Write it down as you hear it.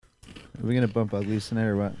Are we gonna bump uglies tonight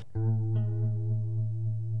or what?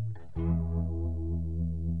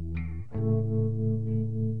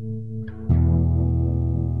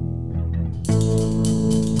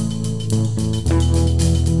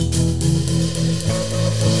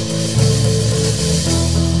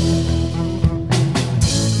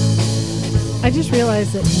 I just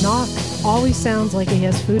realized that Knock always sounds like he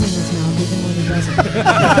has food in his mouth, even when he doesn't.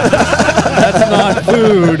 That's not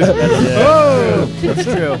food. Oh, it's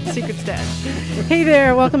true. Secret stash. Hey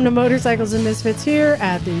there, welcome to Motorcycles and Misfits here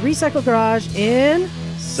at the Recycle Garage in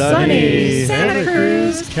sunny Santa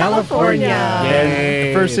Cruz, California. And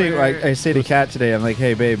the first thing I say to Kat today, I'm like,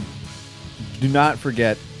 hey, babe, do not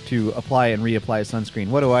forget to apply and reapply sunscreen.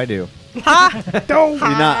 What do?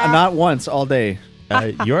 Not once all day.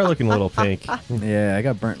 You are looking a little pink. Yeah, I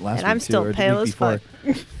got burnt last And week I'm still too, or the pale week as before.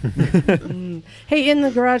 fuck. Hey, in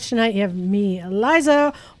the garage tonight, you have me,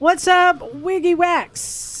 Eliza. What's up, Wiggy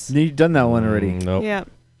Wax? You've done that one already. Nope. Yeah.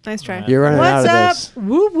 Nice try. You're running What's out up, of this.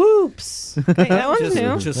 Whoop Whoops? Okay, that one's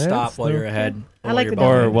new. Just Yeah, stop it's while no- you're ahead. I like you're the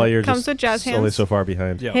Or behind. while you're Comes just with jazz only hands. so far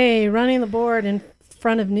behind. Yeah. Hey, running the board in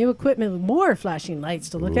front of new equipment with more flashing lights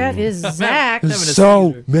to look at is Zach. Having a So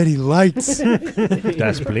seizure. many lights.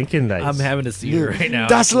 That's blinking lights. I'm having a seizure right now.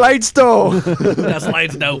 Das lights though. That's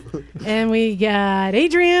lights dope. And we got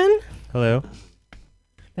Adrian. Hello.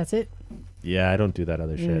 That's it. Yeah, I don't do that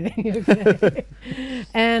other shit. Okay.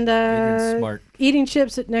 And Adrian's smart. eating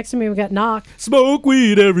chips next to me, we got Knock. Smoke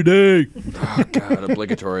weed every day. Oh, God,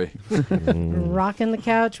 obligatory. Rocking the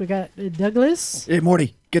couch, we got Douglas. Hey,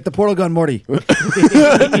 Morty, get the portal gun, Morty.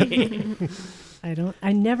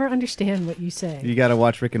 I never understand what you say. You gotta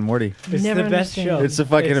watch Rick and Morty. It's Never the best understand. show. It's a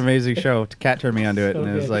fucking It's- amazing show. Kat turned me onto it, and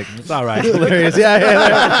it was good. like It's all right. hilarious. Yeah.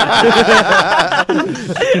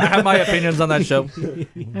 I have my opinions on that show.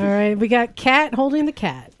 All right, we got Cat holding the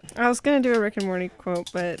cat. I was gonna do a Rick and Morty quote,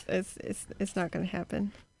 but it's not gonna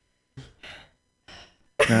happen.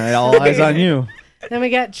 All right, all eyes on you. Then we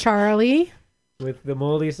got Charlie. With the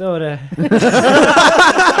moldy soda.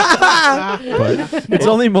 It's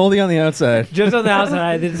only moldy on the outside. Just on the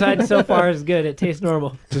outside. The inside so far is good. It tastes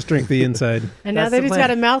normal. Just drink the inside. And now That's that the he's plan.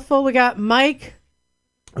 got a mouthful, we got Mike.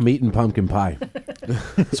 I'm eating pumpkin pie.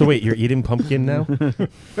 So wait, you're eating pumpkin now?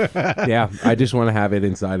 Yeah, I just want to have it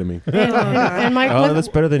inside of me. And Mike, Oh, that's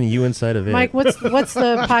better than you inside of it. Mike, what's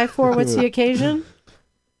the pie for? What's the occasion?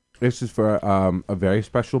 This is for a very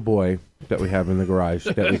special boy that we have in the garage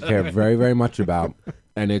that we care very, very much about,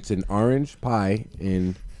 and it's an orange pie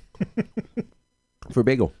for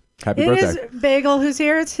Bagel. Happy It birthday! is Bagel who's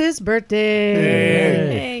here. It's his birthday.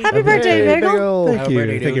 Hey. Happy birthday, Bagel. Thank Happy you.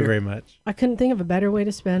 birthday, Thank you dude. very much. I couldn't think of a better way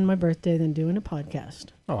to spend my birthday than doing a podcast.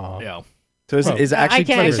 Aw. Yeah. So is actually I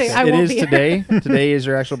can't actually- I it won't is be here. today. Today is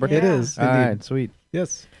your actual birthday. It is. All indeed. right, sweet.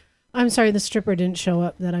 Yes. I'm sorry, the stripper didn't show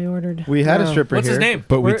up that I ordered. We had a stripper What's here. his name?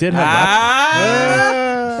 But we did have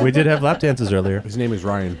Ah! we did have lap dances earlier. His name is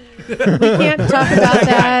Ryan. We can't talk about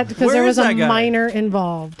that because Where there is was a that guy? minor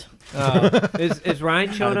involved. Is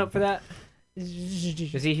Ryan showing up for that?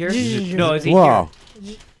 Is he here? No, is he Whoa!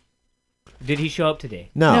 here? Did he show up today?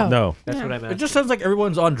 No. No, That's Yeah. what I It meant. just sounds like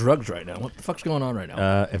everyone's on drugs right now. What the fuck's going on right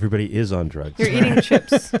now? everybody is on drugs. You're eating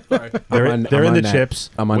chips. Sorry. They're I'm in on the that- chips.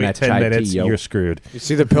 I'm on Wait that 10 chai tea, minutes, yo. you're screwed. You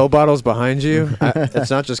see the pill bottles behind you? It's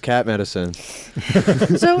not just cat medicine.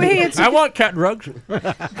 So hey, it's I want cat drugs.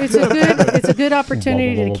 it's a good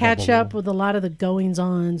opportunity to catch up with a lot of the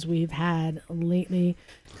goings-ons we've had lately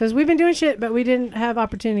because we've been doing shit, but we didn't have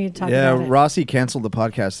opportunity to talk Yeah, about it. Rossi canceled the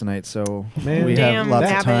podcast tonight, so Man. we have Damn lots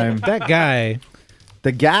of nabbit. time. That guy.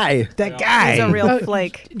 The guy. That He's guy. a real Oh,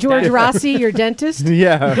 flake. George Rossi, your dentist.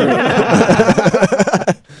 Yeah.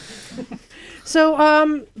 So,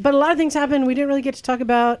 but a lot of things happened. We didn't really get to talk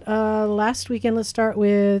about last weekend. Let's start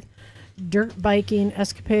with dirt biking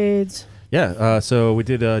escapades. Yeah, so we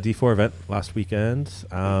did a D4 event last weekend.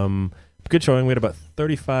 Good showing. We had about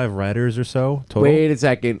 35 riders or so total. Wait a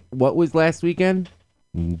second. What was last weekend?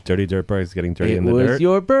 Dirty dirt bikes getting dirty It in the was dirt.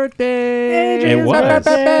 your birthday. Adrian's was.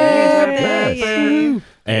 birthday. Yes.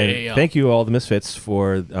 And Yeah. thank you all the Misfits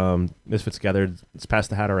for Misfits gathered, passed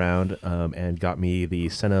the hat around, and got me the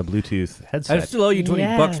Senna Bluetooth I headset. still owe you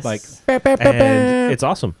 $20, Mike. And it's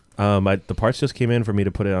awesome. The parts just came in for me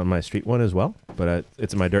to put it on my street one as well, but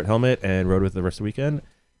it's in my dirt helmet and rode with it the rest of the weekend.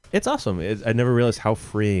 It's awesome. I never realized how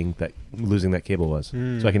freeing that losing that cable was.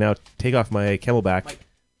 So I can now take off my Camelback.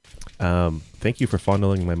 Thank you for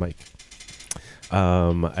fondling my mic.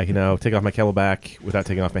 I can now take off my Camelback without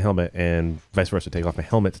taking off my helmet, and vice versa. Take off my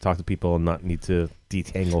helmet to talk to people and not need to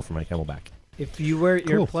detangle for my Camelback. If you wear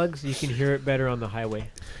Cool. earplugs, you can hear it better on the highway.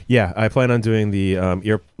 Yeah, I plan on doing the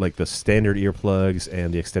the standard earplugs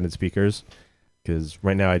and the extended speakers. because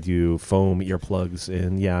right now I do foam earplugs,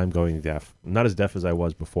 and yeah, I'm going deaf. I'm not as deaf as I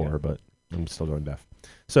was before, but I'm still going deaf.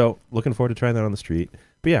 So looking forward to trying that on the street.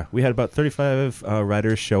 But yeah, we had about 35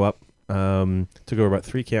 riders show up. Took over about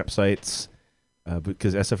 3 campsites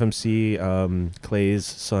because SFMC, Clay's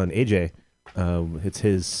son AJ, it's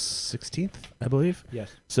his 16th, I believe.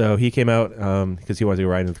 Yes. So he came out because he wanted to go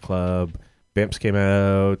ride into the club. Bamps came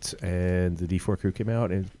out, and the D4 crew came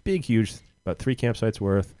out, and big, huge, about 3 campsites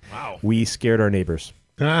worth. Wow. We scared our neighbors.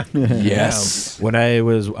 Yes. When I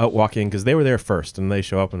was out walking, because they were there first, and they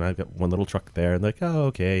show up, and I've got one little truck there, and like, oh,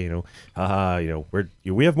 okay,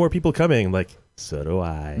 we have more people coming. I'm like, so do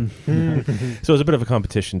I. So it was a bit of a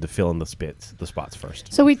competition to fill in the spots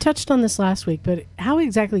first. So we touched on this last week, but how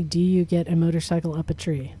exactly do you get a motorcycle up a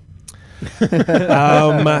tree?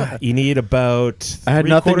 You need about I had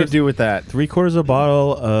nothing to do with that. 3/4 of a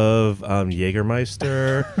bottle of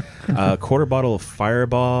Jägermeister, a quarter bottle of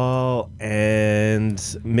Fireball,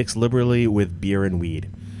 and mixed liberally with beer and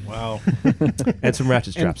weed. Wow. And some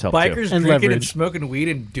ratchet straps help Bikers too. drinking leverage. and smoking weed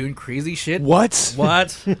and doing crazy shit. What?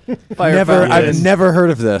 What? I've never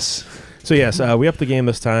heard of this. So yes, we upped the game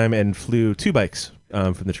this time and flew 2 bikes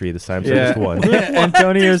from the tree this time, so Yeah. just one.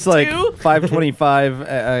 Antonio's like two? 525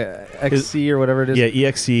 XC or whatever it is. Yeah,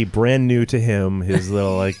 EXC, brand new to him. His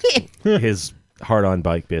little his hard-on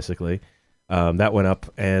bike, basically. That went up,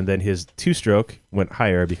 and then his 2-stroke went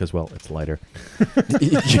higher because, well, it's lighter.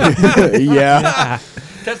 Yeah.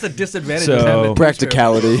 That's a disadvantage So- of having a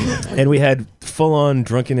Practicality. And we had full-on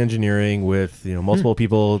drunken engineering with multiple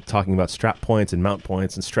people talking about strap points and mount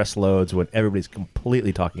points and stress loads when everybody's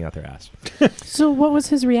completely talking out their ass. So what was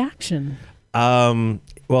his reaction?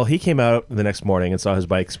 Well, he came out the next morning and saw his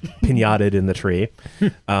bikes pinated in the tree,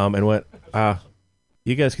 and went,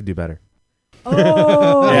 "You guys could do better."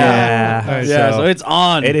 Oh, Yeah, So it's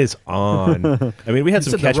on. It is on. I mean, we had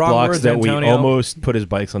You some said the catch wrong blocks words, that we Antonio. almost put his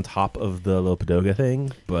bikes on top of the little Padoga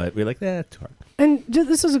thing, but we were like, too hard. And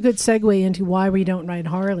this is a good segue into why we don't ride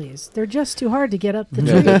Harleys. They're just too hard to get up the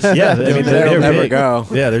tree. Yeah, I mean, They'll they're never big. go.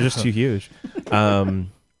 Yeah, they're just too huge.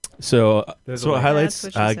 So highlights.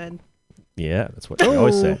 That's what she said. Yeah, that's what I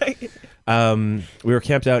always say. We were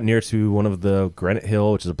camped out near to one of the Granite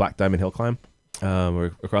Hill, which is a Black Diamond Hill climb.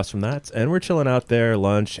 We're across from that, and we're chilling out there,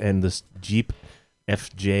 lunch, and this Jeep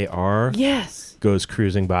FJR Yes. goes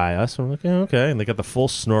cruising by us. And we're like, okay. And they got the full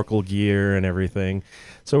snorkel gear and everything.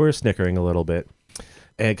 So we're snickering a little bit.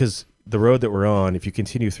 And because the road that we're on, if you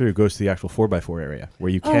continue through, goes to the actual 4x4 area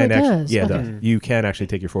where you Oh, can it actually, does. yeah, it Okay. does. You can actually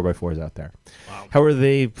take your 4x4s out there. However,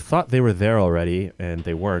 they thought they were there already, and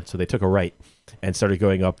they weren't. So they took a right and started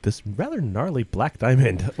going up this rather gnarly Black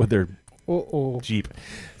Diamond with their Jeep.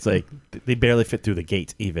 It's like they barely fit through the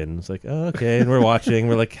gate even. It's like, oh, okay. And we're watching.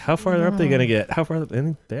 We're like, how far up are they going to get? How far?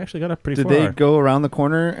 And they actually got up pretty Did far. they go around the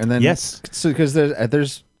corner and then? Yes. So because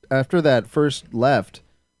there's after that first left,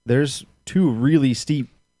 there's 2 really steep,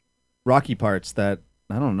 rocky parts that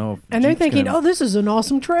I don't know. If And they're Jeep's thinking, gonna- oh, this is an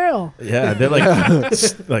awesome trail. Yeah, they're like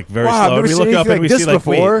like very Wow, I've slow. never And we seen look up anything and we like see this like,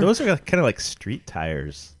 wait, before. those are kind of like street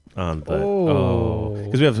tires on the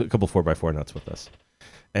because we have a couple 4x4 nuts with us.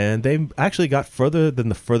 And they actually got further than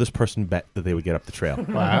the furthest person bet that they would get up the trail.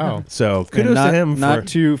 Wow. So And kudos not, to him. Not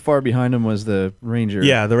too far behind him was the Ranger.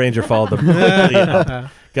 Yeah, the Ranger followed them completely up,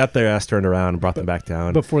 got their ass turned around, and brought them back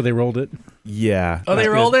down. Before they rolled it. Yeah. Oh, they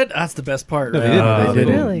rolled it? That's the best part. No, they right? didn't. They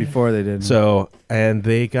did Really? before they did. So, and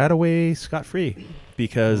they got away scot-free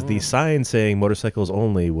because the sign saying motorcycles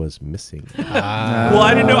only was missing. Well,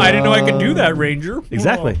 I didn't know I could do that, Ranger.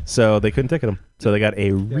 Exactly. So they couldn't ticket them. So they got a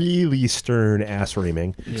really stern ass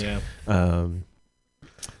reaming. Yeah.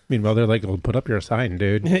 Meanwhile, they're like, well, put up your sign,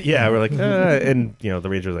 dude. Yeah, we're like, and the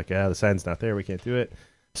Ranger's like, the sign's not there. We can't do it.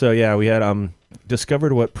 So yeah, we had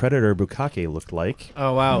discovered what Predator Bukake looked like.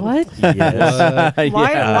 Oh, wow. What? Yes.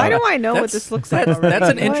 Why do I know what this looks like? That's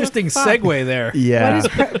an What interesting the fuck? segue there. Yeah. What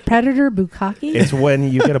is Predator Bukake? It's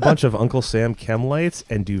when you get a bunch of Uncle Sam chem lights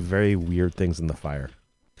and do very weird things in the fire.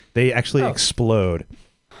 They actually explode.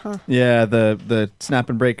 yeah, the snap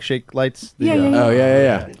and break shake lights. Yeah, yeah, yeah. Oh,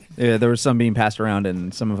 yeah. Yeah, there was some being passed around,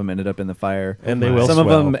 and some of them ended up in the fire. And they will Some of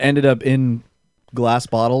swell. them ended up in glass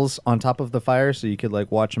bottles on top of the fire, so you could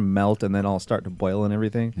like watch them melt and then all start to boil and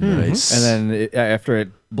everything. Nice. And then after it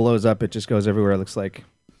blows up, it just goes everywhere. It looks like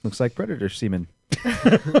Predator semen.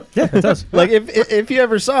 Yeah, it does. Like if you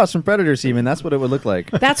ever saw some predator semen, that's what it would look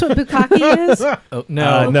like. That's what bukkake is. Oh,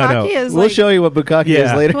 no. no. Bukkake is We'll like, show you what bukkake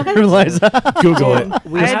Yeah. is later, What? Liza. Google it.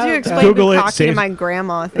 I had to explain Google it, bukkake to save- my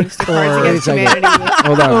grandma thanks to Cards Wait a Against second. Humanity.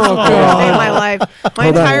 Hold on. Saved my life. My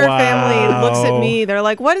Hold on. entire Wow. family looks at me. They're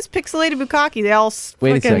like, "What is pixelated bukkake?" They all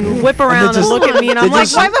Wait a fucking second. whip around and look at me, and I'm they like,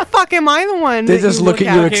 just- "Why the fuck am I the one?" They that just you look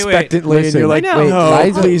at you Okay, wait. expectantly, and Listen, you're like, I know. Wait,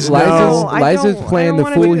 "No, please, no." Liza's I playing don't the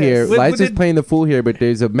wanna fool do here. this. Liza's playing the fool here, but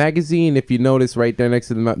there's a magazine, if you notice, right there next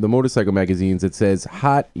to the motorcycle magazines, it says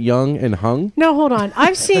Hot, Young, and Hung. No, hold on.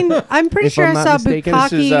 I'm pretty If sure I'm I not saw mistaken, bukkake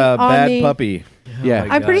This is on Bad the. Puppy. Yeah.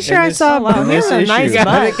 I'm pretty sure And I this- saw. wow, this he has a nice issue.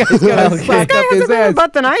 butt. He's got This stuff guy up has his a better ass.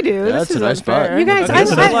 butt than I do. that's This a is nice unfair. butt. You guys, I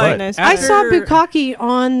guess it is I butt. saw bukkake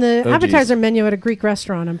on the Oh, appetizer menu at a Greek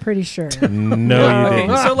restaurant. I'm pretty sure. No, you Okay,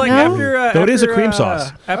 didn't. so like No? after Though it is a after, cream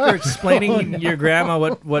sauce. After explaining your grandma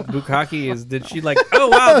what bukkake is, did she like? Oh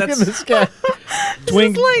wow, Look at that's this guy.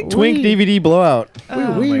 Twink, like- Twink DVD blowout.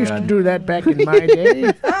 we used to do that back in my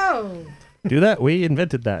day. Oh, Do that? We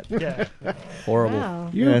invented that. Yeah. Horrible. wow.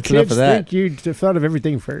 You Yeah, it's enough kids of that. think you'd thought of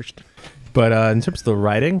everything first. But in terms of the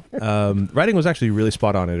writing, writing was actually really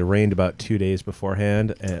spot on. It rained about 2 days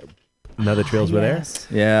beforehand. None of the trails were there. Yes.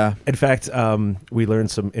 Yeah. In fact, we learned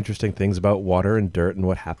some interesting things about water and dirt and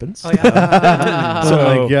what happens. oh yeah.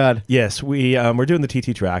 Oh my God. Yes, we're doing the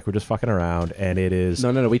TT track. We're just fucking around, and it is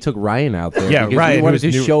No, we took Ryan out there. Yeah, because Ryan, We wanted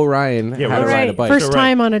who's to new- show Ryan Yeah, how to right. ride a bike. First So,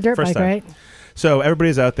 time on a dirt First bike, time. right? So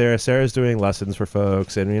everybody's out there. Sarah's doing lessons for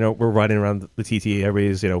folks, and we're riding around the TT.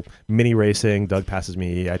 Everybody's mini racing. Doug passes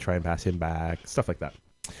me. I try and pass him back. Stuff like that.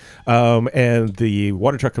 And the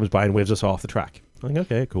water truck comes by and waves us all off the track. I'm like,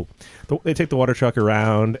 okay, cool. They take the water truck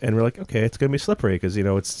around, and we're like, okay, it's gonna be slippery because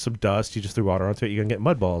it's some dust. You just threw water onto it. You're gonna get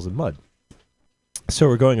mud balls and mud. So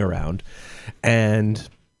we're going around, and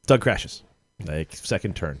Doug crashes. Like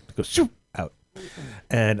second turn, goes shoo, out,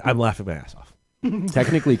 and I'm laughing my ass off.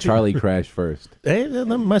 Technically, Charlie crashed first. Hey,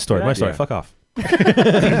 my story. Yeah. Fuck off.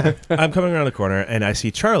 I'm coming around the corner and I see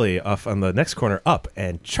Charlie off on the next corner up,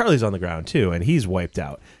 and Charlie's on the ground too, and he's wiped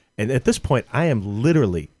out. And at this point, I am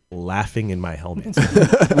literally laughing in my helmet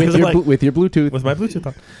with your Bluetooth. with my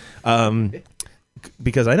Bluetooth on.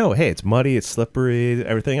 Because I know, hey, it's muddy, it's slippery,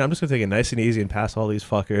 everything. I'm just gonna take it nice and easy and pass all these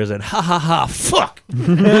fuckers, and fuck.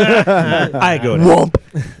 I go down.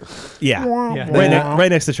 Yeah, right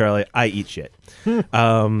next to Charlie. I eat shit.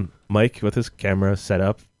 Mike with his camera set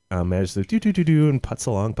up manages to do and puts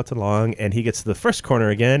along, and he gets to the first corner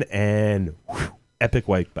again, and epic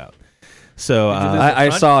wipeout. So I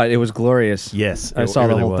saw it. It was glorious. yes, I it saw the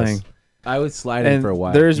really whole was. thing. I was sliding And for a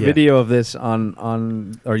while. there's Yeah. video of this on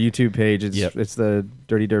our YouTube page. It's Yep. it's the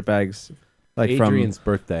Dirty Dirtbags, like Adrian's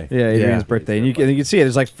birthday. from Adrian's Yeah. birthday, and you can see it.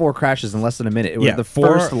 There's like 4 crashes in less than a minute. It was Yeah, the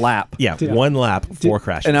 4 first lap. Yeah, Did- one lap, 4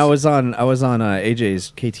 crashes. And I was on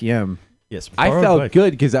AJ's KTM. yes, I borrowed felt bike.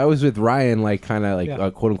 good because I was with Ryan, like kind of like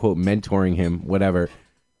Yeah. quote unquote mentoring him, whatever.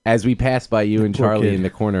 As we passed by you and Poor Charlie kid. in the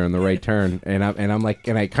corner on the right turn, and I'm like,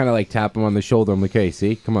 and I kind of like tap him on the shoulder. I'm like, hey,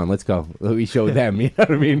 see, come on, let's go. We showed them, you know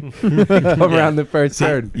what I mean? Come around the first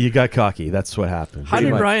turn. You got cocky. That's what happened. How did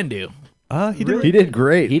much. Ryan do? He did. He did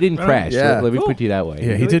great. He didn't crash. yeah. Let me Cool. put you that way.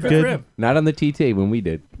 Yeah, he did Good for good. him. Not on the TT when we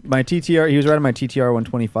did. My TTR. He was riding my TTR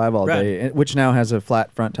 125 all Right. day, which now has a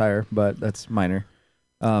flat front tire, but that's minor.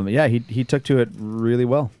 Yeah, he took to it really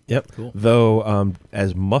well. Yep. Cool. Though,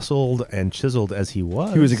 as muscled and chiseled as he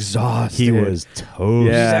was, He was exhausted. He was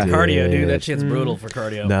toasted. Yeah. That cardio, dude. That shit's brutal for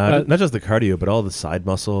cardio. Not just the cardio, but all the side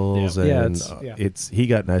muscles, Yeah. and Yeah, it's- he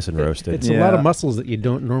got nice and roasted. It's a lot Yeah. of muscles that you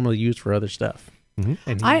don't normally use for other stuff. Mhm.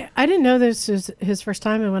 And he- I didn't know this was his first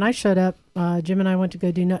time, and when I showed up, Jim and I went to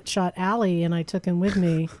go do Nutshot Alley, and I took him with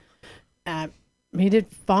me. He did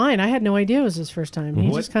fine. I had no idea it was his first time. He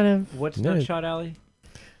Mhm. just kind of What's Yeah. Nutshot Alley?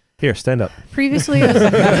 Here, stand up. previously it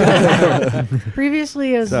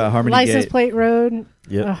was Harmony License Gate. Plate Road,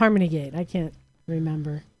 Yep. Harmony Gate. I can't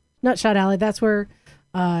remember. Nutshot Alley. That's where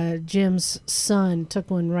Jim's son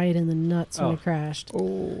took one right in the nuts when he crashed.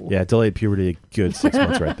 Yeah, delayed puberty, a good 6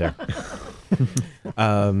 months right there.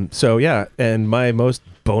 So yeah, and my most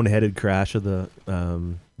boneheaded crash of the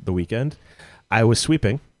weekend, I was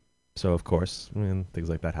sweeping, so of course, things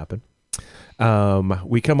like that happen.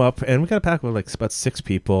 We come up and we got a pack with like about 6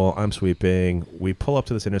 people. I'm sweeping. We pull up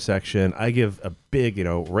to this intersection. I give a big,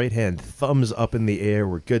 right hand thumbs up in the air.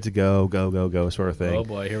 We're good to go, go sort of thing. Oh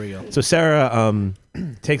boy, here we go. So Sarah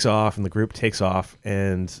takes off, and the group takes off,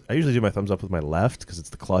 and I usually do my thumbs up with my left because it's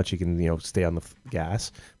the clutch. You can stay on the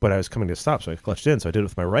gas, but I was coming to stop, so I clutched in. So I did it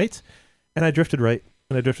with my right, and I drifted right,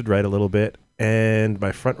 a little bit, and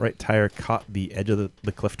my front right tire caught the edge of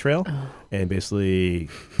the cliff trail, and basically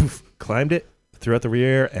climbed it, threw out the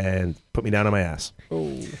rear and put me down on my ass.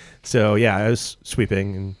 Oh. So yeah, I was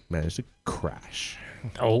sweeping and managed to crash.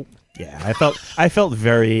 Oh. Yeah, I felt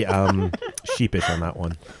very sheepish on that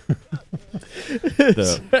one.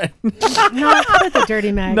 Not with the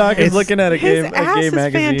dirty mag. Knock is looking at a His game, ass a gay is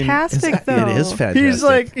magazine. fantastic, though. It is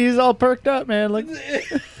fantastic. He's all perked up, man. Like,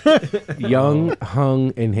 Young,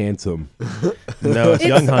 hung, and handsome. No, it's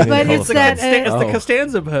Young Hung. But it's that. It's the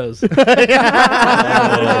Costanza pose.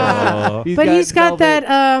 Oh. But he's got that.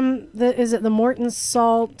 Is it the Morton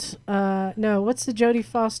salt? No, what's the Jodie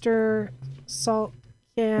Foster salt?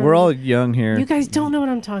 Yeah. we're all young here. You guys don't know what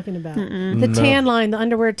I'm talking about. The No. tan line, the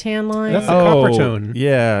underwear tan line. That's the copper tone.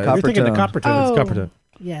 Yeah. Copper You're thinking tone. the copper tone. Oh. It's copper tone.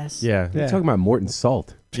 Yes. Yeah. You're talking about Morton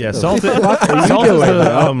Salt. Yeah. Salt is What are you salt is doing?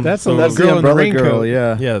 the, That's the- the That's girl the in the umbrella raincoat. girl.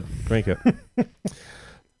 Yeah. Yeah, raincoat.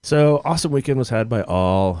 So awesome weekend was had by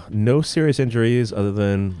all. No serious injuries other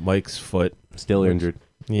than Mike's foot. Still injured.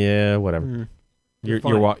 Yeah, whatever. Mm.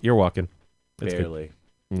 You're walking. It's good. Barely.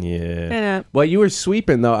 Yeah. Well, you were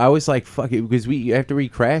sweeping though. I was like, "Fuck it," because after we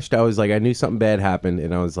crashed, I was like, I knew something bad happened,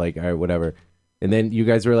 and I was like, "All right, whatever." And then you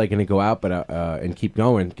guys were like going to go out, but and keep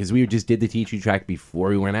going because we just did the T2 track before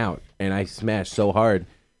we went out, and I smashed so hard,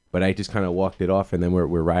 but I just kind of walked it off, and then we're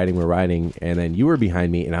riding, and then you were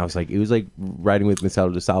behind me, and I was like, it was like riding with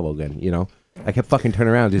Marcelo DeSalvo again, you know? I kept fucking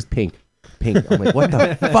turning around, just pink. I'm like, what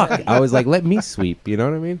the fuck? I was like, let me sweep, you know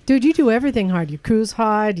what I mean? Dude, you do everything hard. You cruise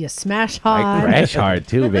hard. You smash I hard. crash hard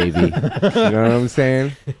too, baby. You know what I'm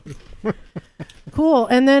saying? Cool.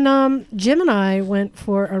 And then Jim and I went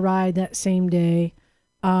for a ride that same day,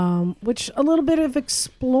 which a little bit of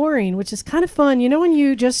exploring, which is kind of fun. You know, when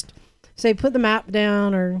you just say put the map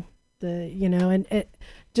down or and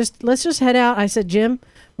let's just head out. I said, Jim,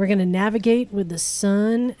 we're going to navigate with the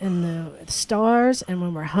sun and the stars. And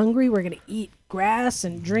when we're hungry, we're going to eat grass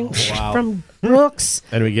and drink from brooks.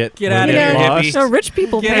 And we get Get out of here, lost. hippie. So rich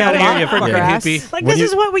people Get pay out a of here, lot you for fucking grass. hippie. Like, When this you-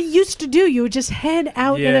 is what we used to do. You would just head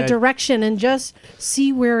out in Yeah. a direction and just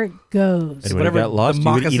see where it goes. And when we got lost, the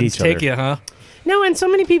you would eat moccasins each take other. you, huh? No, and so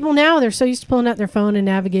many people now, they're so used to pulling out their phone and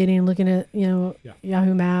navigating and looking at,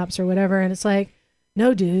 Yahoo Maps or whatever. And it's like,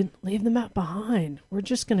 no, dude, leave the map behind. We're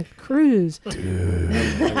just going to cruise. were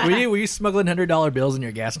you smuggling $100 bills in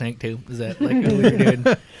your gas tank too? Is that like what you're doing?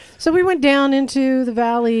 So we went down into the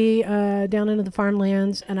valley, down into the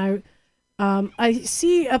farmlands, and I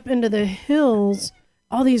see up into the hills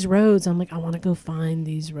all these roads. I'm like, I want to go find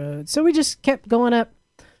these roads. So we just kept going up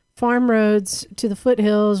farm roads to the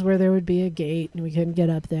foothills where there would be a gate and we couldn't get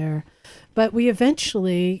up there. But we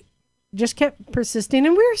eventually just kept persisting,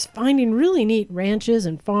 and we were finding really neat ranches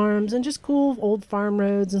and farms and just cool old farm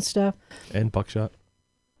roads and stuff. And buckshot.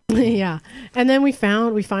 Yeah. And then we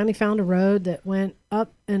finally found a road that went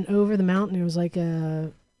up and over the mountain. It was like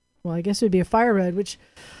I guess it would be a fire road, which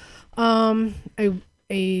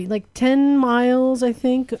a like 10 miles, I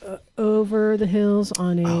think, over the hills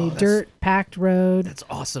on a dirt packed road. That's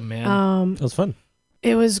awesome, man. That was fun.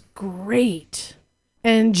 It was great.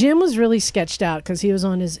 And Jim was really sketched out because he was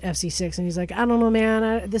on his FC6 and he's like, I don't know,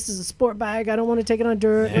 man. This is a sport bike. I don't want to take it on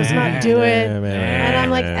dirt. Let's not do it. And I'm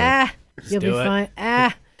like, you'll be do it.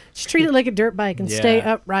 fine. Just treat it like a dirt bike and stay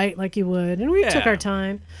Yeah. upright like you would. And we took Yeah. our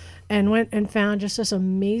time and went and found just this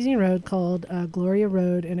amazing road called Gloria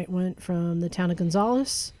Road. And it went from the town of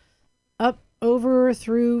Gonzales up over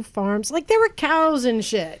through farms. Like there were cows and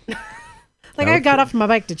shit. Like I got off my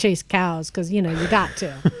bike to chase cows because, you got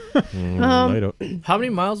to. I don't. How many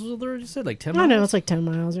miles was there? You said like 10 I miles? don't know, it's like 10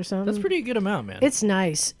 miles or something. That's a pretty good amount, man. It's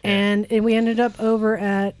nice. And we ended up over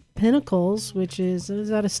at Pinnacles, which is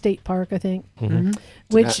that a state park, I think?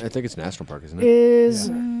 Which I think it's National Park, isn't it?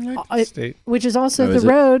 is State. which is also Oh, the is it?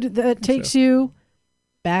 road that takes you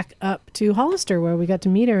back up to Hollister, where we got to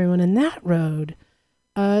meet everyone. And that road,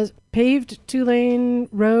 paved 2-lane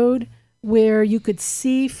road where you could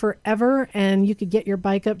see forever and you could get your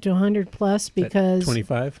bike up to 100 plus because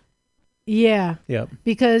 25. yeah, Yep.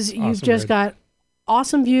 because you've Awesome just road. got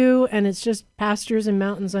awesome view and it's just pastures and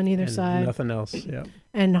mountains on either And side nothing else. Yep.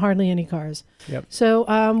 and hardly any cars. Yep.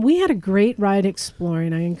 So we had a great ride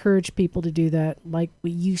exploring. I encourage people to do that like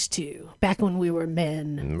we used to back when we were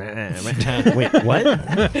men. Wait, what?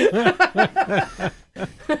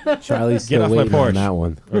 Charlie's Get still off my waiting porch. on that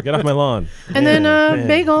one. Or get off my lawn. And then man.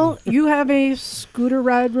 Bagel, you have a scooter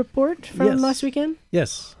ride report from Yes. last weekend?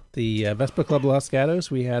 Yes. The Vespa Club Los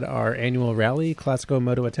Gatos, we had our annual rally, Classico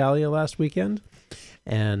Moto Italia, last weekend.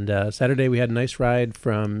 And Saturday we had a nice ride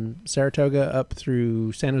from Saratoga up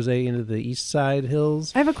through San Jose into the east side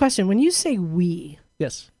hills. I have a question. When you say we,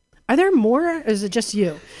 Yes. Are there more? Or is it just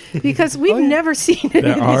you? Because we've never seen any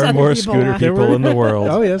There of these are other more people. scooter people in the world.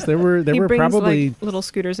 Oh yes, there were He brings probably like little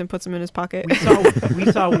scooters and puts them in his pocket. We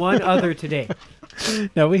saw one other today.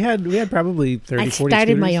 no. We had probably 30, I 40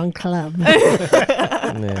 started my scooters. own club.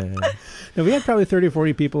 No, we had probably 30 or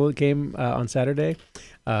 40 people that came on Saturday.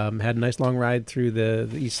 Had a nice long ride through the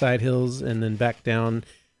East Side Hills and then back down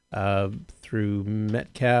through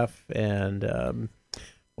Metcalf and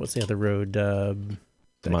what's the other road?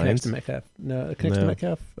 That connects Mines? to Metcalf. No, it connects to No.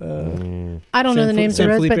 Metcalf. I don't know the names of San the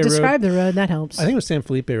roads, Felipe but Road. describe the road. That helps. I think it was San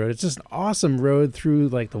Felipe Road. It's just an awesome road through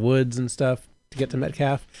like the woods and stuff to get to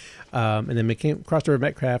Metcalf. And then we crossed over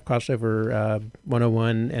Metcalf, crossed over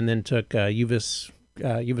 101, and then took Uvis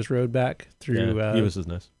Road back through Uvis is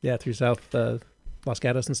nice. through South Los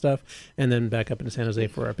Gatos and stuff, and then back up into San Jose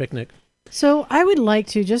for our picnic. So I would like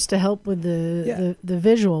to, just to help with the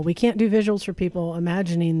visual. We can't do visuals for people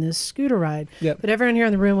imagining this scooter ride. Yep. But everyone here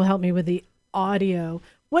in the room will help me with the audio.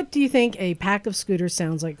 What do you think a pack of scooters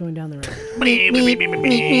sounds like going down the road?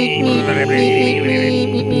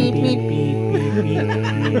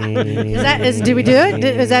 Do we do it?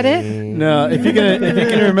 Is that it? No, if you can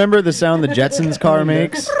remember the sound the Jetsons car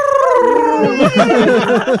makes.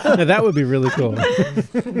 Now, that would be really cool.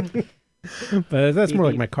 But that's more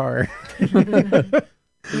like my car.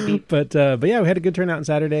 But yeah, we had a good turnout on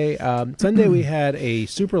Saturday. Sunday we had a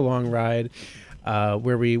super long ride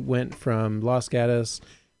where we went from Los Gatos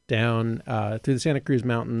down through the Santa Cruz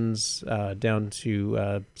Mountains down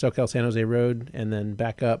to SoCal San Jose Road, and then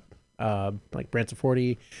back up like Branson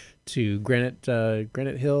 40 to Granite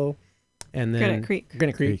Hill, and then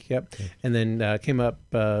Granite Creek. Yep. And then came up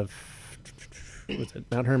Mount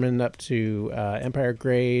Herman up to Empire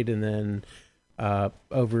Grade, and then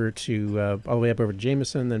over to all the way up over to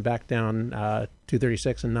Jameson, then back down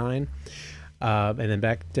 236 and 9, and then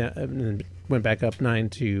back down, and then went back up 9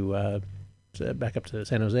 to back up to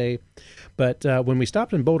San Jose. But when we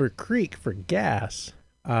stopped in Boulder Creek for gas,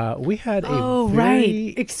 we had a very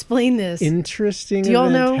explain this. interesting Do you all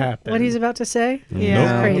event know happen. what he's about to say? Yeah,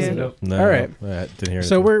 It's crazy. No, All right. I didn't hear it.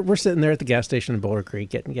 So we're sitting there at the gas station in Boulder Creek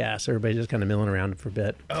getting gas. Everybody just kind of milling around for a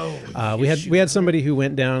bit. We had somebody who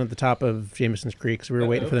went down at the top of Jameson's Creek, so we were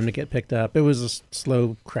waiting for them to get picked up. It was a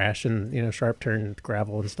slow crash and sharp turn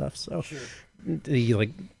gravel and stuff. So he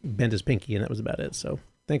like bent his pinky, and that was about it. So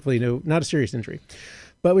thankfully, not a serious injury.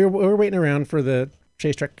 But we were waiting around for the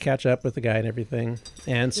chase truck to catch up with the guy and everything.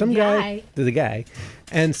 And some guy,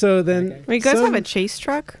 and so then Wait, you guys have a chase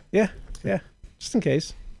truck? yeah, just in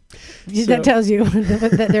case. That tells you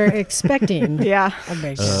that they're expecting. Yeah. a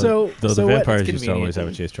big So the what- vampires It's used to always have a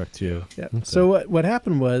convenient. chase truck too. Yeah. So what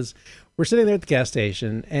happened was, we're sitting there at the gas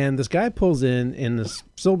station, and this guy pulls in this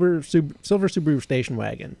silver Subaru station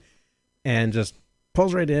wagon, and just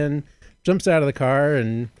pulls right in, jumps out of the car,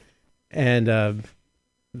 and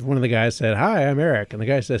one of the guys said, "Hi, I'm Eric," and the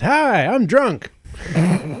guy said, "Hi, I'm drunk."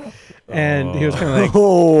 And he was kind of like,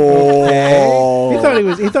 okay.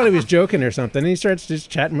 He thought he was joking or something. And he starts just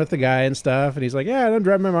chatting with the guy and stuff. And he's like, "Yeah, I'm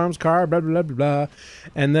driving my mom's car, blah, blah, blah, blah."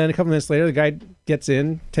 And then a couple minutes later, the guy gets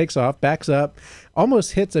in, takes off, backs up,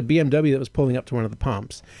 almost hits a BMW that was pulling up to one of the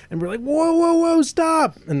pumps. And we're like, "Whoa, whoa, whoa,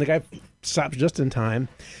 stop." And the guy stops just in time,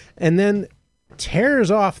 and then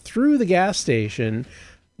tears off through the gas station,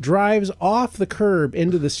 drives off the curb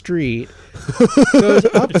into the street, goes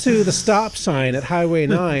up to the stop sign at Highway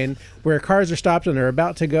 9 where cars are stopped and are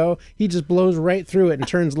about to go. He just blows right through it and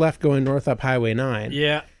turns left going north up Highway 9.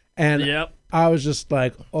 Yeah. And Yep. I was just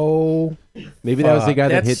like, oh, Maybe that was the guy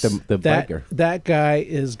that hit That's- the that, biker. that guy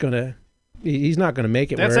is going to, he's not going to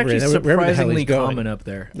make it That's wherever, actually wherever the hell surprisingly he's going. common up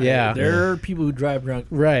there. Yeah. There are people who drive drunk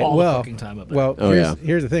Right. all well, the fucking time up there. Well, Oh,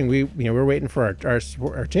 here's the thing. We're waiting for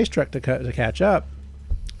our chase truck to catch up,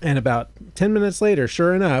 and about 10 minutes later,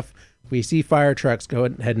 sure enough, we see fire trucks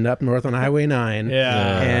heading up north on Highway 9.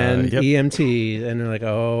 Yeah. And Yep. EMT, and they're like,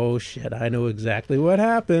 "Oh shit, I know exactly what I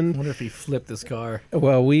happened." wonder if he flipped this car.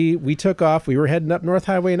 Well, we took off. We were heading up North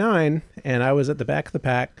Highway 9, and I was at the back of the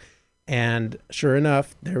pack. And sure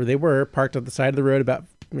enough, there they were, parked at the side of the road, about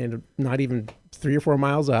not even 3 or 4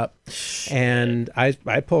 miles up. And I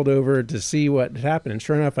pulled over to see what had happened. And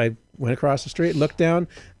sure enough, I went across the street, looked down.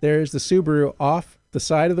 There's the Subaru off the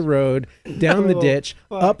side of the road, down the ditch,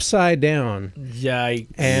 upside down, Yikes.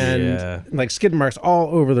 and like skid marks all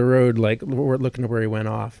over the road, like we're looking to where he went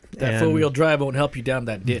off. That And four-wheel drive won't help you down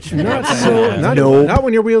that ditch. Not Right so, there. not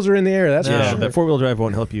when your wheels are in the air. That's for Yeah, sure. that four-wheel drive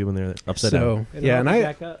won't help you when they're upside down. So yeah,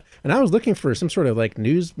 and I was looking for some sort of like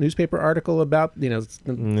newspaper article about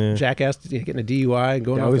jackass getting a DUI and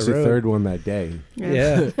going That off was the the road. third one that day.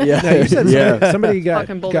 Yeah. Yeah. No, you said Yeah. somebody got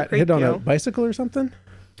Fucking Boulder hit on a Creek, bicycle or something.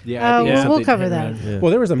 Yeah, I think we'll something cover hit that. around- Yeah.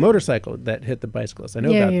 Well, there was a motorcycle that hit the bicyclist. I know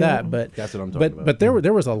Yeah, about yeah, that, yeah. but That's what I'm talking about. but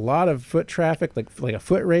there was a lot of foot traffic, like a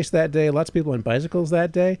foot race that day. Lots of people on bicycles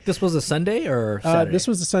that day. This was a Sunday or Saturday? This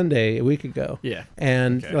was a Sunday a week ago. Yeah.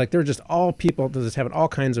 And Okay. like there were just all people just having all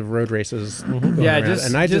kinds of road races. going Yeah, around. just-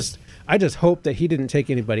 and I just hope that he didn't take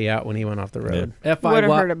anybody out when he went off the road. Would've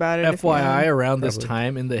heard about it if you FYI, had. around this Probably.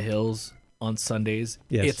 time in the hills on Sundays,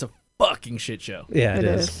 Yes. it's a fucking shit show. Yeah, It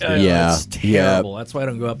it is. is. Yeah. It's terrible. That's why I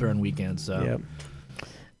don't go up there on weekends. So. Yep.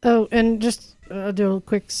 Oh, and just I'll do a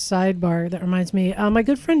quick sidebar that reminds me. My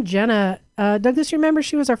good friend Jenna, Douglas, you remember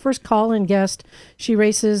she was our first call-in guest. She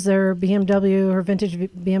races their BMW, her vintage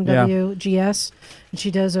BMW GS, and she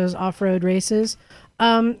does those off-road races.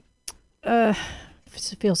 I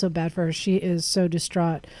feel so bad for her. She is so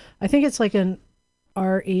distraught. I think it's like an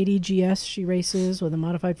R80 GS she races with a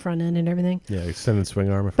modified front end and everything. Yeah, extended swing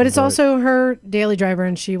arm. if But I'm it's right. also her daily driver,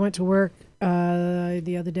 and she went to work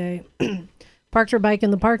the other day, parked her bike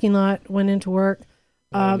in the parking lot, went into work.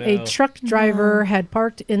 A truck driver had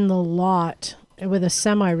parked in the lot with a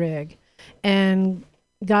semi-rig and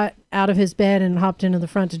got out of his bed and hopped into the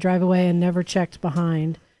front to drive away and never checked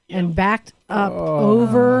behind and backed up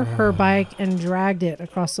over her bike and dragged it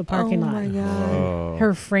across the parking lot. Oh my god!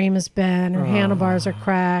 Her frame is bent, her handlebars are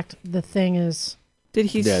cracked. The thing is... Did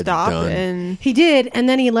he Yeah, stop done. and? He did, and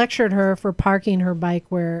then he lectured her for parking her bike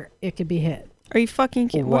where it could be hit. Are you fucking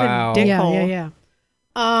kidding? Wow. What a Yeah, dickhole. yeah.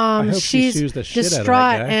 I hope she She's sues the shit out of that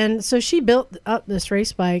distraught, guy. and so she built up this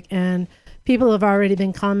race bike, and people have already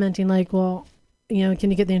been commenting like, well, you know,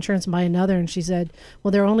 can you get the insurance and buy another? And she said,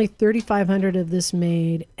 well, there are only 3,500 of this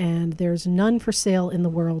made, and there's none for sale in the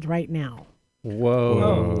world right now.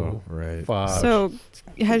 Whoa. right. Fuck. So,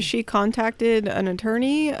 has she contacted an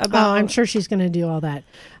attorney about? Oh, I'm sure she's going to do all that.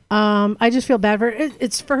 I just feel bad for her.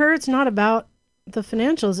 It's for her. It's not about the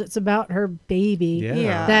financials. It's about her baby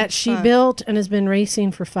Yeah. that she fuck. built and has been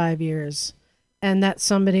racing for 5 years. And that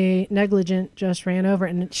somebody negligent just ran over.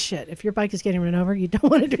 And shit, if your bike is getting run over, you don't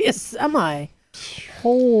want it to be a semi.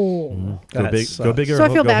 Oh. Go That big. Go sucks. bigger. So I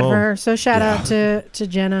or feel go bad home. for her. So shout out to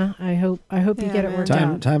Jenna. I hope you Yeah, get it man. worked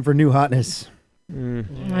Time out. time for new hotness.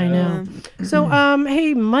 I know. So,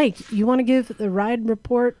 hey, Mike, you want to give the ride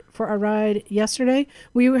report for our ride yesterday?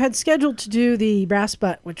 We had scheduled to do the Brass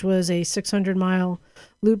Butt, which was a 600-mile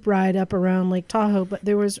loop ride up around Lake Tahoe, but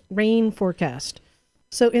there was rain forecast.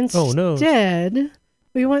 So instead,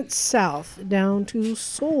 we went south down to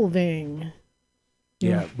Solvang.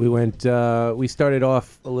 Yeah, we went. We started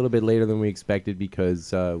off a little bit later than we expected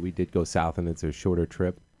because we did go south, and it's a shorter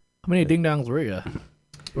trip. How many ding dongs were you?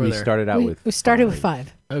 We started out with. We started with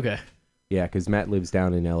 5. Okay. Yeah, because Matt lives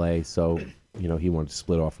down in L.A., so he wanted to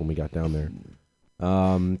split off when we got down there.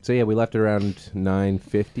 So yeah, we left at around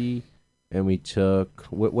 9:50, and we took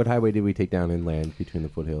what highway did we take down inland between the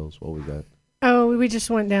foothills? What was that? Oh, we just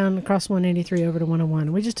went down across 183 over to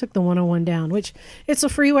 101. We just took the 101 down, which it's a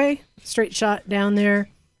freeway, straight shot down there.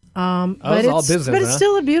 But it's all it's business, but it's huh?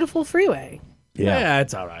 still a beautiful freeway. Yeah,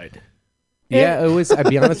 it's all right. Yeah, it was. I'll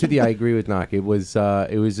be honest with you, I agree with Knock. It was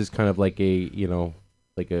just kind of like a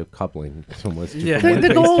like a coupling almost. Yeah. from one The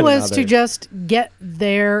place goal to was to another. just get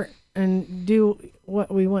there and do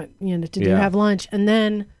what we want, to do, Yeah. have lunch, and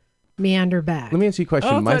then meander back. Let me ask you a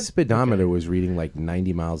question. Oh, My that- speedometer was reading like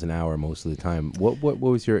 90 miles an hour most of the time. What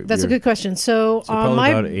was your? That's a good question. So, So on probably my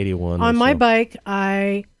about 81. on or my so. bike,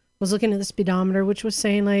 I was looking at the speedometer, which was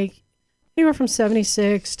saying like anywhere from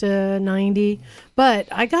 76 to 90. But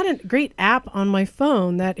I got a great app on my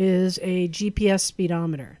phone that is a GPS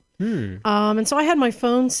speedometer. And so I had my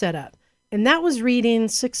phone set up, and that was reading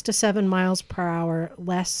 6 to 7 miles per hour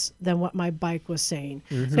less than what my bike was saying.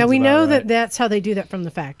 Now we know that that's how they do that from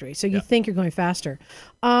the factory. So you think you're going faster.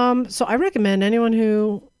 So I recommend anyone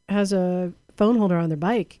who has a phone holder on their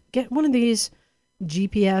bike, get one of these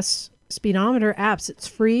GPS speedometer apps. It's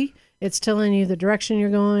free. It's telling you the direction you're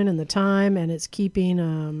going and the time, and it's keeping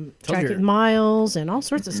Tells your- tracking miles and all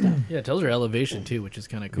sorts of stuff. Yeah, it tells your elevation too, which is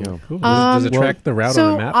kind of cool. Yeah. Cool. Does it track the route so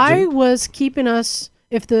on the map? I too? was keeping us,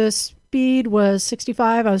 if the speed was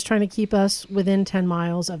 65, I was trying to keep us within 10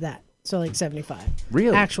 miles of that. So like 75.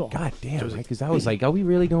 Really? Actual. God damn. Because I was like, are we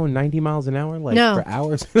really going 90 miles an hour like No. for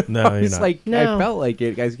hours? No, I you're was not. like, No. I felt like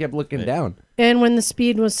it. Guys kept looking down. And when the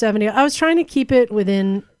speed was 70, I was trying to keep it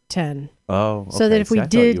within 10. Oh, So that if See, we I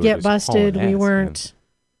thought you did were get just busted, hauling we ass, weren't,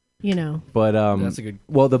 man. But That's a good.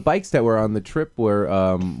 well, the bikes that were on the trip were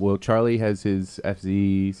well, Charlie has his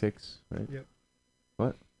FZ6, right? Yep.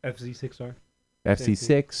 What? FZ6R.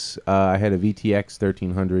 FC6. I had a VTX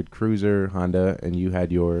 1300 Cruiser Honda, and you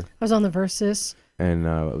had your I was on the Versys. and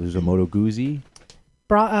it was a Moto Guzzi.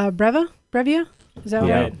 Brevia? Is that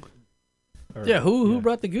Yeah. right? Yeah, who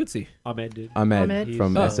brought the Gucci? Ahmed did. Ahmed Ahmed.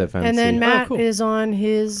 from Oh. SFMC. And then Matt cool. is on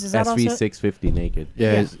his. Is that SV also? 650 naked.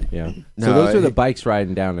 Yeah. Yeah. No, So those are the it- bikes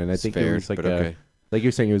riding down, and I It's think fair, it was like but a, okay. like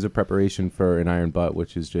you're saying, it was a preparation for an iron butt,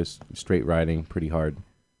 which is just straight riding, pretty hard,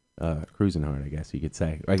 cruising hard, I guess you could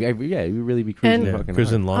say. Like, yeah, you really be cruising And- fucking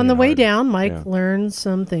Cruising hard. long On the and way hard. down, Mike Yeah. learned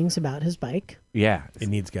some things about his bike. Yeah. It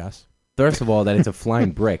needs gas. First of all, that it's a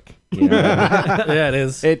flying brick. You know? Yeah, it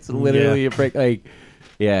is. It's literally a brick. Like,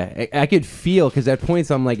 yeah, I could feel because at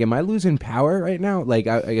points I'm like, am I losing power right now? Like,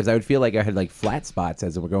 I guess I would feel like I had like flat spots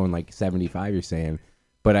as we're going like 75. You're saying,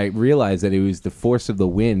 but I realized that it was the force of the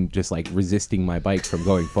wind just like resisting my bike from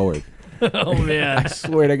going forward. Oh man. I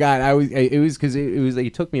swear to God, it was because it was like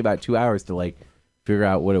it took me about 2 hours to like figure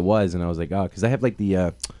out what it was, and I was like, oh, because I have like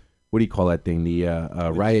the what do you call that thing? The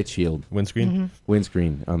riot shield Windscreen.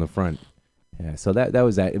 windscreen on the front. Yeah, so that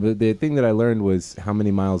was that. But the thing that I learned was how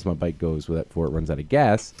many miles my bike goes before it runs out of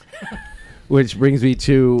gas, which brings me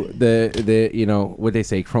to the you know what they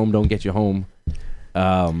say, Chrome don't get you home.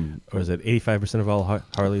 Or is it 85% of all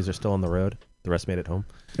Harleys are still on the road? The rest made it home.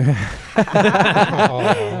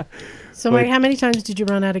 So, Mike, how many times did you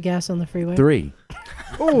run out of gas on the freeway? 3.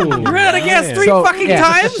 You ran out of gas three So, fucking yeah.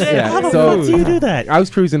 times? Yeah, How the so fuck do you do that? I was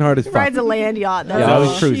cruising hard as fuck. Rides a land yacht. That's Yeah, I all.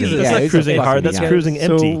 was cruising. Jesus, Yeah, that's not it's a cruising fucking hard. That's yacht. cruising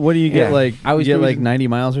empty. So what do you get? Yeah. Like I was you get like cruising- 90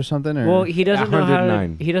 miles or something? Or? Well, he doesn't know how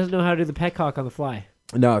 109. to. He doesn't know how to do the petcock on the fly.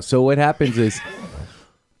 No, so what happens is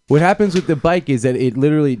what happens with the bike is that it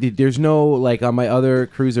literally there's no like on my other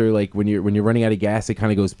cruiser like when you're running out of gas it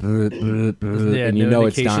kind of goes Yeah, and you no know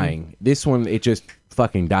indication. it's dying. This one it just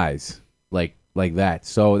fucking dies like that.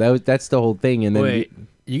 So that's the whole thing. And then Wait,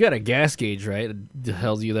 you got a gas gauge, right? It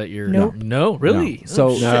tells you that you're Nope. No, really? No. So-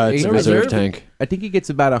 Oh, shit. No, it's a No reserve reserve? tank. I think it gets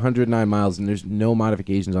about 109 miles and there's no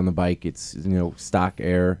modifications on the bike. It's stock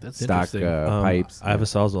air, That's stock interesting. pipes. I have a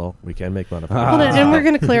Sawzall. We can make Hold modifications. on, and we're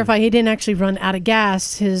going to clarify. He didn't actually run out of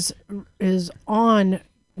gas. His on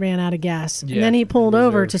ran out of gas, Yeah, and then he pulled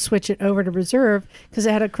over reserve. to switch it over to reserve because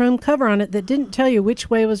it had a chrome cover on it that didn't tell you which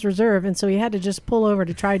way was reserve, and so he had to just pull over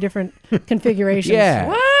to try different configurations. Yeah.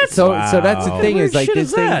 What? So that's the Wow. thing What is like shit this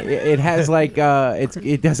is thing. that? It has like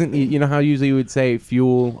it doesn't. You know how usually you would say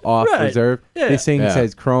fuel off Right. reserve. Yeah. This thing Yeah.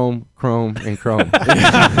 says chrome, and chrome.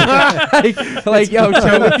 like yo,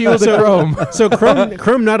 turn the fuel to chrome. So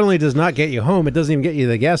Chrome not only does not get you home, it doesn't even get you to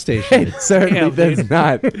the gas station. It certainly Damn, does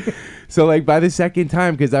not. So like by the second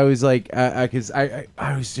time, because I was like, because I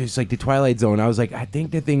was just like the Twilight Zone. I was like, I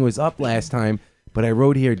think the thing was up last time, but I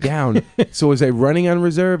rode here down. So was I running on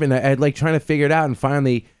reserve? And I had like trying to figure it out. And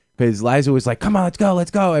finally, because Liza was like, come on,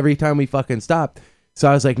 let's go. Every time we fucking stopped. So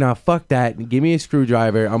I was like, nah, fuck that. Give me a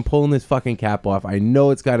screwdriver. I'm pulling this fucking cap off. I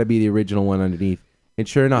know it's got to be the original one underneath. And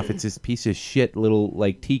sure enough, it's this piece of shit little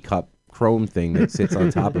like teacup chrome thing that sits on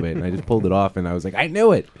top of it. And I just pulled it off and I was like, I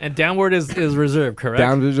knew it. And downward is reserve, correct?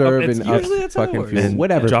 Down reserve It's and up usually that's how it fucking works. fuel.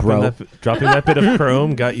 Whatever, dropping bro. dropping that bit of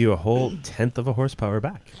chrome got you a whole tenth of a horsepower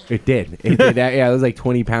back. It did. It did. Yeah, it was like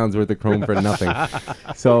 20 pounds worth of chrome for nothing.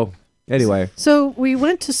 So anyway, So we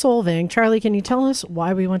went to Solvang. Charlie, can you tell us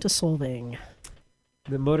why we went to Solvang?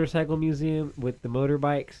 The motorcycle museum with the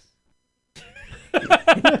motorbikes.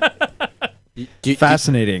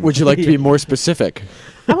 Fascinating. Would you like to be more specific?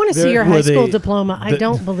 I want to see your Were high school they- diploma. I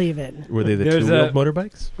don't believe it. Were they the There's two-wheeled a-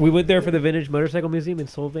 motorbikes? We went there for the vintage motorcycle museum in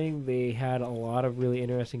Solvang. They had a lot of really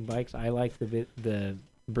interesting bikes. I like the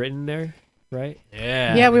Britain there, right?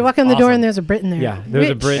 Yeah. Yeah, we walk in the door Awesome. and there's a Britain there. Yeah, there's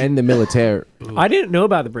a Which- Britain. and the military. I didn't know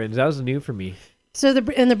about the Britons. That was new for me. So the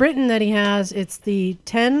Britain that he has, it's the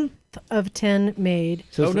 10th of 10 made.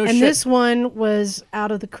 So Oh, no and shit. this one was out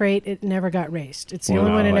of the crate. It never got raced. It's the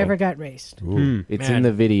only one that Wow. never got raced. It's Man. in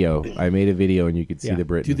the video. I made a video and you could see Yeah. the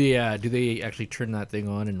Britain. Do they actually turn that thing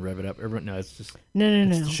on and rev it up? No, it's just No.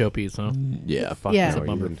 it's the showpiece, huh? Yeah. Fuck Yeah. no, you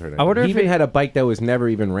Bummer. wouldn't turn it I wonder on. He if even it- had a bike that was never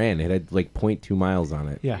even ran. It had like 0.2 miles on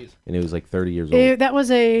it. Yeah. And it was like 30 years old. That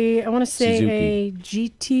was I want to say Suzuki. a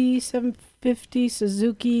GT 750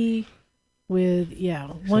 Suzuki with,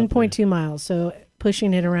 1.2 miles. So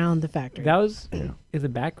pushing it around the factory. That was Yeah. in the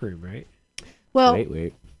back room, right? well,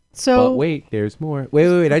 Wait. so But wait, there's more.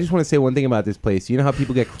 Wait. I just want to say one thing about this place. You know how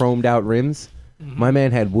people get chromed out rims? My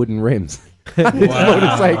man had wooden rims. His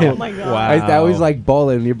motorcycle. Oh my god. Wow. I was like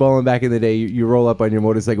balling. You're balling back in the day. You roll up on your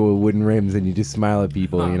motorcycle with wooden rims and you just smile at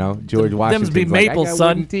people. You know, George Washington's be like, maple, I got son."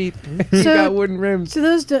 wooden teeth. You So- got wooden rims. So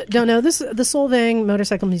those don't know this. The Solvang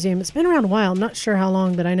Motorcycle Museum. It's been around a while. I'm not sure how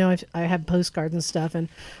long, but I know I have postcards and stuff. And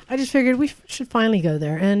I just figured we should finally go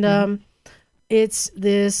there. And it's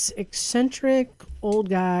this eccentric old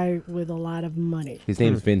guy with a lot of money, His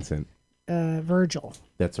name's Vincent. Virgil.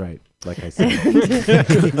 That's right. Like I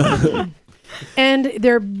said. And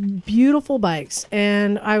they're beautiful bikes.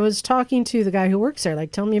 And I was talking to the guy who works there,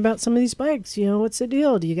 like, tell me about some of these bikes. You know, what's the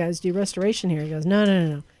deal? Do you guys do restoration here? He goes,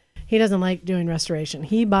 no. He doesn't like doing restoration.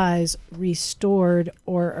 He buys restored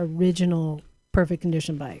or original perfect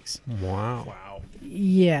condition bikes. Wow.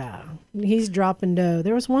 Yeah. He's dropping dough.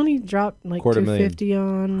 There was one he dropped like $250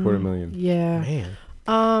 on. $250,000. Yeah. Man.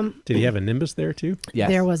 Did he have a Nimbus there too? Yes.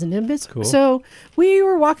 There was a Nimbus. Cool. So we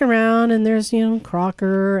were walking around, and there's,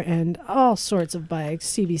 Crocker and all sorts of bikes,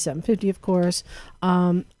 CB750, of course,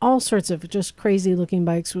 all sorts of just crazy looking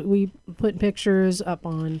bikes. We put pictures up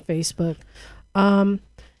on Facebook.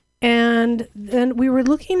 And then we were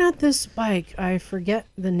looking at this bike. I forget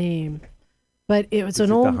the name, but it was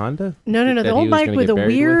an old the Honda. No, that the he old was bike gonna with get a buried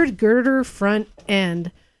weird with? girder front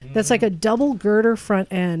end. That's like a double girder front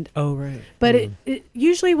end. Oh, right. But it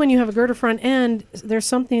usually when you have a girder front end, there's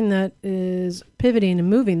something that is pivoting and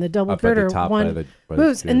moving. The double Up at the girder top one by the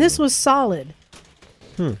moves, steering and this wheel. was solid.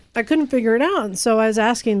 I couldn't figure it out, and so I was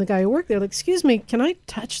asking the guy who worked there, like, "Excuse me, can I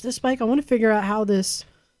touch this bike? I want to figure out how this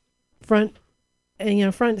front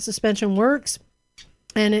suspension works."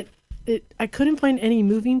 And I couldn't find any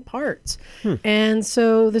moving parts. And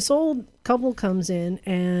so this old couple comes in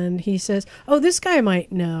and he says, "Oh, this guy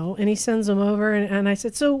might know." And he sends them over. And I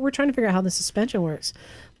said, "So we're trying to figure out how the suspension works."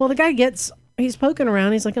 Well, the guy he's poking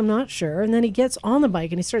around. He's like, "I'm not sure." And then he gets on the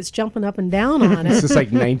bike and he starts jumping up and down on It's it. just like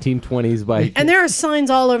 1920s bike. And there are signs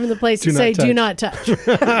all over the place that Do say, not "Do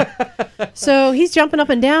not touch." So he's jumping up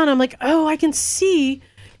and down. I'm like, "Oh, I can see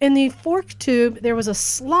in the fork tube there was a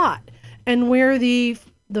slot, and where the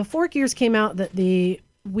fork gears came out that the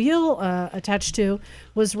wheel attached to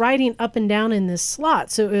was riding up and down in this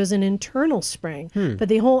slot. So it was an internal spring, but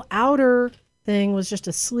the whole outer thing was just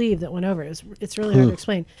a sleeve that went over. It's really hard to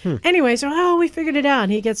explain. Anyway, so we figured it out,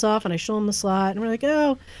 and he gets off, and I show him the slot, and we're like,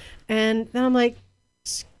 oh, and then I'm like,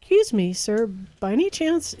 "Excuse me, sir, by any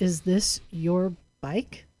chance, is this your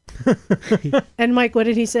bike?" And Mike, what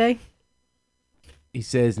did he say? He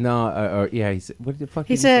says no. He said, what the fuck?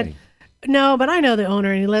 He did said, say? "No, but I know the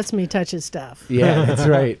owner, and he lets me touch his stuff." Yeah, that's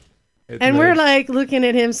right. And we're like looking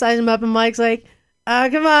at him, sizing him up, and Mike's like,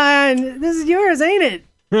 "Come on, this is yours, ain't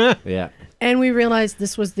it?" Yeah. And we realized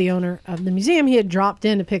this was the owner of the museum. He had dropped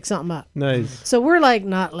in to pick something up. Nice. So we're like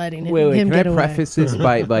not letting him, Wait, him can get I away. preface this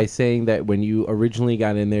by saying that when you originally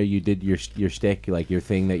got in there, you did your shtick, like your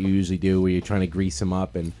thing that you usually do, where you're trying to grease him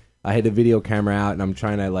up, and I had the video camera out, and I'm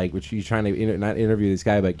trying to which you're trying to not interview this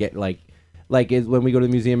guy, but get like when we go to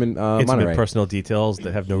the museum in Intimate Monterey. personal details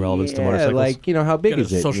that have no relevance to Yeah, motorcycles. like how big Get a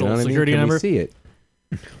is it? social You know what security I mean? Can number? we see it?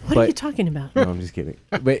 What are you talking about? No, I'm just kidding.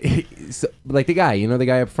 But like the guy, the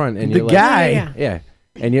guy up front, and The you're guy? Yeah. yeah.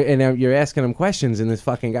 And you're asking him questions, and this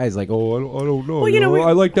fucking guy's like, "Oh, I don't know. Well,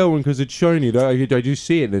 I like that one because it's shiny. I just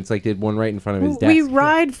see it." And it's like did one right in front of his desk. We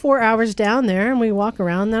ride 4 hours down there, and we walk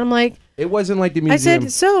around. And I'm like, It wasn't like the I museum.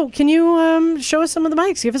 said, "So can you show us some of the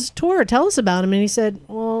bikes? Give us a tour. Tell us about them." And he said,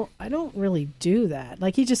 "Well, I don't really do that.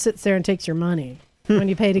 Like he just sits there and takes your money when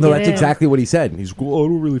you pay to no, get that's in." exactly what he said. He's like, "Oh, I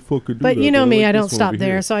don't really fucking do But that, you know I me, like I don't this one stop over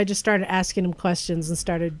there. here." So I just started asking him questions and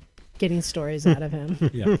started getting stories out of him.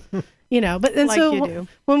 Yeah. But then Like so you do.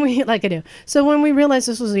 when we like I do. So when we realized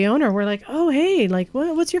this was the owner, we're like, "Oh, hey, like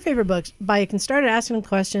what's your favorite bike?" And started asking him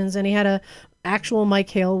questions, and he had a actual Mike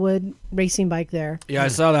Halewood racing bike there. Yeah, I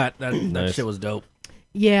saw that. That Nice. shit was dope.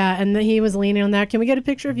 Yeah, and then he was leaning on that. Can we get a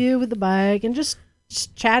picture of you with the bike? And just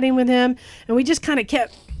chatting with him, and we just kind of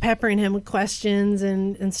kept peppering him with questions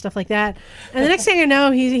and stuff like that. And the next thing I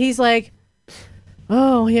know, he's like,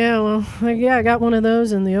 "Oh yeah, well I got one of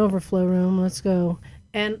those in the overflow room. Let's go."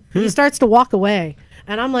 And he starts to walk away,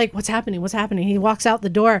 and I'm like, "What's happening? What's happening?" He walks out the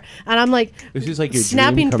door, and I'm like, This is like your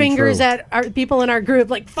snapping dream come fingers true. at our people in our group,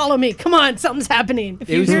 like, "Follow me! Come on, something's happening." If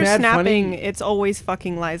It you was hear mad snapping, funny. it's always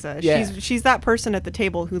fucking Liza. Yeah. She's that person at the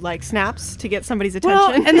table who like snaps to get somebody's attention.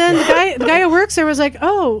 Well, and then the guy who works there was like,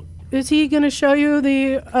 "Oh, is he going to show you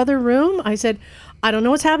the other room?" I said, "I don't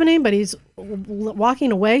know what's happening, but he's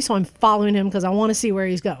walking away, so I'm following him because I want to see where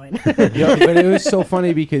he's going." Yeah, but it was so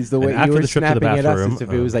funny because the way after you were the trip to the snapping at us, bathroom, as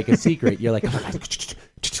if it was like a secret. You're like, "Come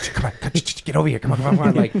on, get over here, come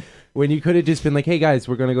on." Like when you could have just been like, "Hey guys,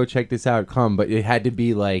 we're gonna go check this out. Come," but it had to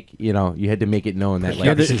be like, you had to make it known that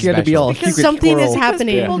like this is you had to be special. all Because secret something is squirrel.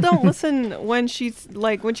 happening. People don't listen when she's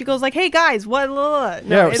like when she goes like, "Hey guys, what?" No,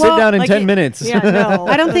 Yeah, it's- sit down in like 10 it- minutes. Yeah, no,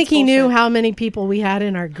 I don't that's think he knew bullshit. how many people we had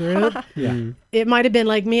in our group. It might have been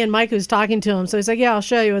like me and Mike who's talking to him. So he's like, "Yeah, I'll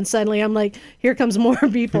show you." And suddenly I'm like, here comes more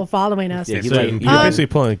people following us. Yeah, he So like- you're he basically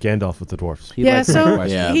pulling a Gandalf with the dwarfs. he Yeah, liked so my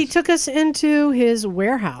questions. he took us into his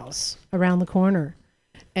warehouse around the corner.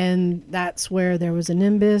 And that's where there was a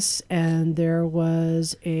Nimbus, and there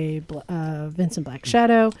was a Vincent Black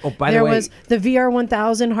Shadow. Oh, by there the way, was the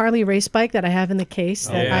VR1000 Harley race bike that I have in the case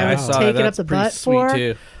that Yeah, I I would saw take that. it up That's the pretty butt sweet, for.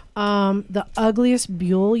 too. The ugliest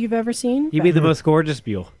Buell you've ever seen. you mean the most gorgeous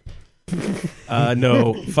Buell?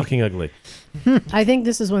 No, fucking ugly. I think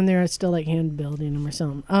this is when they're still like hand building them or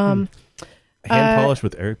something. Hand polished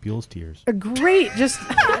with Eric Buell's tears. Great, just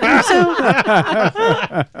so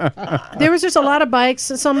there was just a lot of bikes.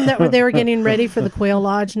 Some that they were getting ready for the Quail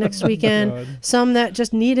Lodge next weekend. Some that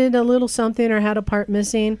just needed a little something or had a part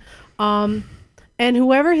missing. And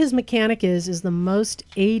whoever his mechanic is the most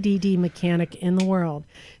ADD mechanic in the world.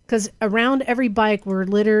 Because around every bike were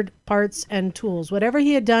littered parts and tools. Whatever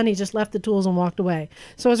he had done, he just left the tools and walked away.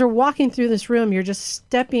 So as we're walking through this room, you're just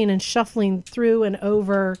stepping and shuffling through and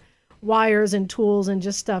over wires and tools and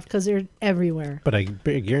just stuff because they're everywhere. But I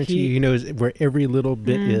guarantee you, he knows where every little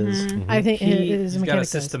bit is. I think He's got a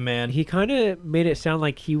system, man. He kind of made it sound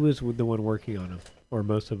like he was the one working on them, or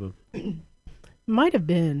most of them. Might have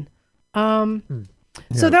been.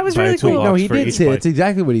 So that was Buy a really cool. toolbox No, he for did each say bike. it's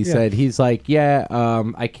exactly what he Yeah. said. He's like,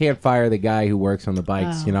 I can't fire the guy who works on the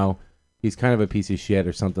bikes. Oh. You know, he's kind of a piece of shit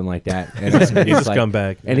or something like that. And He's a like,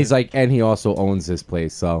 scumbag. and he's like, and he also owns this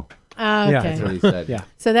place. So Okay. that's what he said. Yeah.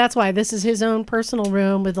 So that's why this is his own personal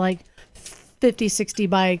room with like 50, 60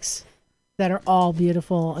 bikes that are all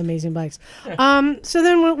beautiful, amazing bikes. So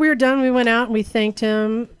then when we were done, we went out and we thanked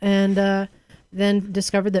him and then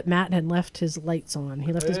discovered that Matt had left his lights on.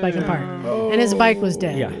 He left his bike in park and his bike was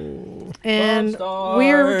dead. Yeah. And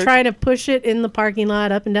we were trying to push it in the parking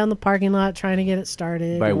lot, up and down the parking lot, trying to get it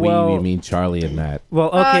started. By we mean Charlie and Matt. Well,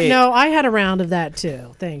 okay. No, I had a round of that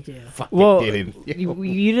too. Thank you. Well,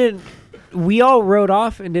 you didn't. We all rode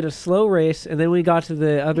off and did a slow race, and then we got to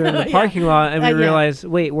the other end of the Yeah. parking lot, and we Yeah. realized,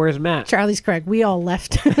 wait, where's Matt? Charlie's correct. We all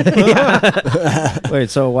left. Wait,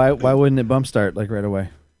 so why wouldn't it bump start like right away?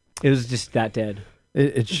 It was just that dead.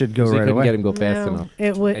 It should go They right couldn't away. get him go fast No, enough.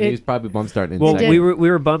 it would. And he was probably bump starting Well, inside. did. we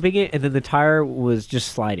were bumping it, and then the tire was just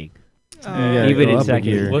sliding. Yeah, Even go in up a second.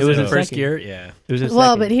 gear. It Was was it in first second. gear? Yeah. It was in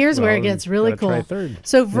Well, second. but here's where it Well, gets really gotta try cool. third.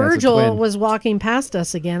 So it's a Virgil twin. was walking past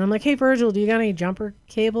us again. I'm like, "Hey, Virgil, do you got any jumper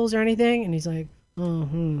cables or anything?" And he's like, "Oh,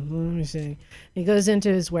 let me see." He goes into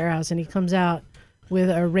his warehouse and he comes out with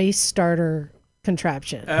a race starter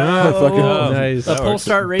contraption. Nice. The pull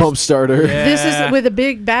start race. Bump starter. Yeah. This is with a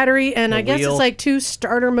big battery, and The I guess wheel. it's like 2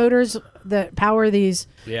 starter motors that power these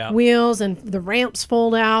Yeah. wheels, and the ramps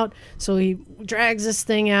fold out. So he drags this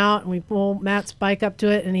thing out, and we pull Matt's bike up to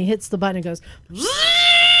it, and he hits the button and goes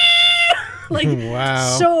like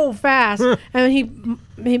Wow. so fast.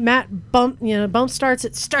 And Matt bump starts.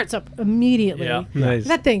 It starts up immediately. Yeah. Nice.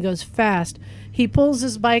 That thing goes fast. He pulls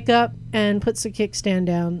his bike up and puts the kickstand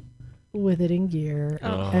down with it in gear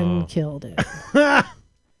and killed it.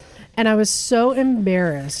 And I was so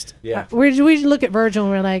embarrassed. Yeah. We look at Virgil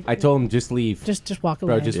and we're like, I told him just leave. just walk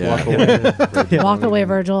away. Bro, just Yeah. walk away. walk away,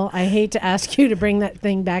 Virgil. I hate to ask you to bring that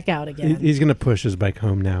thing back out again. He's going to push his bike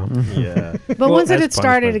home now. Yeah. But once it as had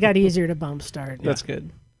started, punishment. it got easier to bump start. That's good.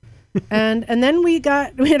 And then we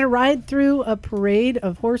had a ride through a parade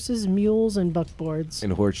of horses, mules, and buckboards,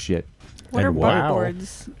 And horse shit. What are And wow.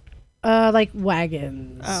 boards? like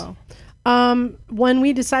wagons. Oh. When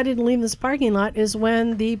we decided to leave this parking lot is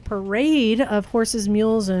when the parade of horses,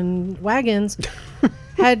 mules, and wagons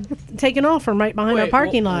had taken off from right behind our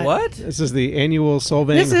parking lot. What? This is the annual Solvang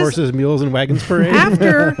This is- Horses, Mules, and Wagons Parade.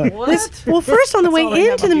 After this, well, first on the way all they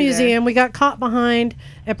have into up the you there. museum, we got caught behind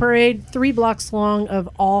a parade 3 blocks long of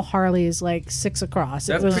all Harleys, like 6 across.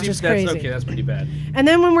 That's it was pretty. just That's crazy. okay. That's pretty bad. And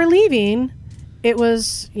then when we're leaving, it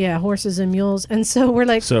was horses and mules, and so we're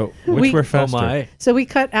like, So which We- were Oh faster? my. so we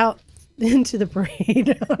cut out into the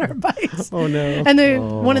parade on our bikes. Oh, no.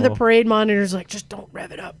 And one of the parade monitors like, just don't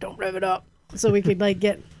rev it up, so we could like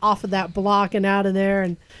get off of that block and out of there.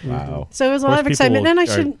 And Wow. so it was a lot of Horse excitement. people And I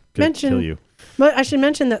are- should could mention, kill you. but I should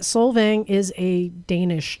mention that Solvang is a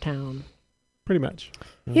Danish town. Pretty much.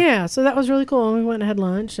 Yeah, so that was really cool. And we went and had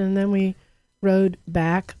lunch, and then we rode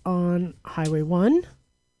back on Highway 1,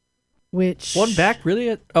 which One back,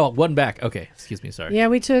 really? One back. Okay, excuse me. Sorry. Yeah,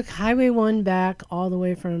 we took Highway 1 back all the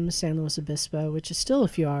way from San Luis Obispo, which is still a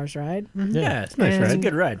few hours ride. Yeah, it's nice It's a ride.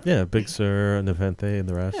 good ride. Yeah, Big Sur, Nevente, and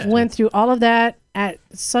the rest. Went through all of that at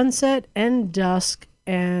sunset and dusk,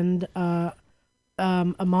 and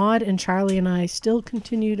Ahmad and Charlie and I still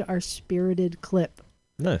continued our spirited clip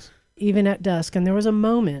Nice. even at dusk. And there was a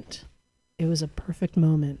moment, it was a perfect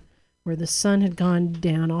moment, where the sun had gone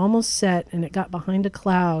down, almost set, and it got behind a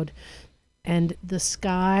cloud, and the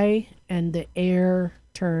sky and the air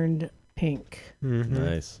turned pink. Mm-hmm.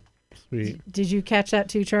 Nice. Sweet. Did you catch that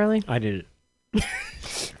too, Charlie? I did it.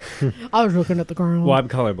 I was looking at the ground. Well, I'm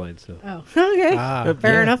colorblind, so. Oh, okay.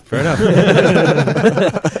 Fair enough. Fair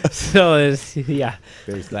enough. So it's, yeah.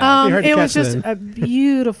 There's that. hard to It was catch just then. a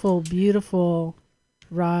beautiful, beautiful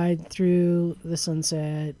ride through the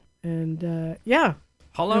sunset, and yeah.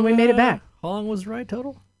 How And we made it back. How long was the ride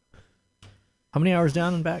total? How many hours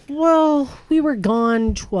down and back? Well, we were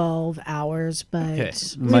gone 12 hours, but Okay.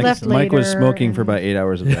 we Mike, left later. Mike was smoking for and- about 8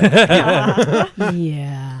 hours of that.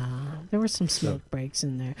 Yeah, there were some smoke breaks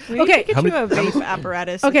in there. We Okay. need to get you a vape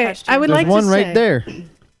apparatus. Okay, attached to I your would There's like one to right say- there.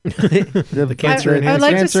 The cancer I'd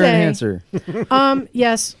like to cancer say- enhancer.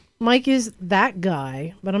 Yes, Mike is that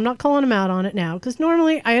guy, but I'm not calling him out on it now because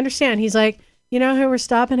normally I understand. He's like, you know, hey, we're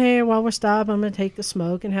stopping. Hey, while we're stopping, I'm going to take a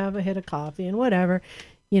smoke and have a hit of coffee and whatever,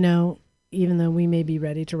 you know, even though we may be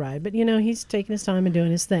ready to ride. But, you know, he's taking his time and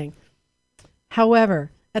doing his thing. However,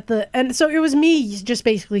 and so it was me just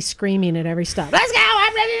basically screaming at every stop. Let's go.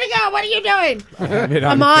 I'm ready to go. What are you doing?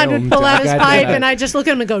 Ahmad would pull out his pipe and I just look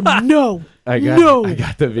at him and go, no. I got No.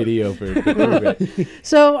 the video for it.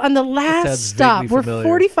 So on the sounds last stop, vaguely we're familiar.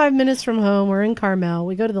 45 minutes from home. We're in Carmel.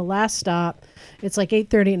 We go to the last stop. It's like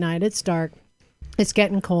 8:30 at night. It's dark. It's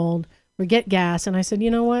getting cold. We get gas, and I said,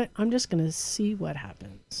 you know what? I'm just gonna see what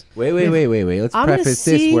happens. Wait. Let's I'm gonna preface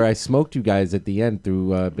see- this where I smoked you guys at the end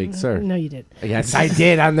through Big Sur. No, you did. Yes, I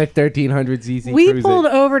did on the 1300 ZZ We Cruiser. pulled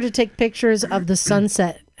over to take pictures of the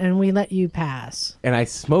sunset, and we let you pass. And I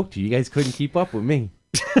smoked you. You guys couldn't keep up with me.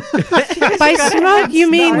 By smoke, you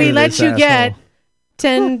mean we Snide. let This you get asshole.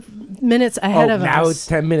 10 minutes ahead of now us. it's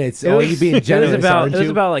 10 minutes. It Oh, was- you being it was generous, about aren't it was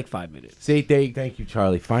you? about like 5 minutes. See, thank you,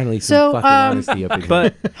 Charlie. Finally, So, some fucking honesty up in here.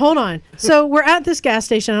 But Hold on. So we're at this gas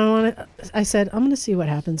station. I said, I'm going to see what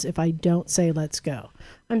happens if I don't say let's go.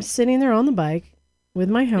 I'm sitting there on the bike with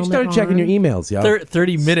my you helmet started checking your on, emails, yo.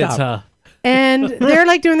 30 minutes, Stop. huh? and they're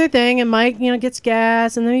like doing their thing, and Mike, you know, gets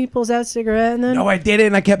gas, and then he pulls out a cigarette, and then No, I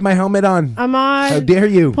didn't. I kept my helmet on. How Ahmad dare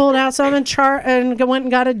you? pulled out some and went and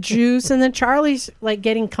got a juice, and then Charlie's like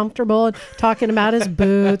getting comfortable and talking about his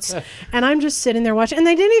boots, and I'm just sitting there watching, and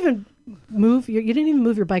they didn't even move. You didn't even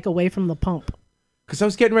move your bike away from the pump. Because I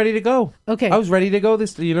was getting ready to go. Okay. I was ready to go.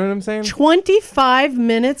 You know what I'm saying? 25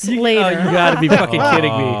 minutes later. Oh, you gotta be fucking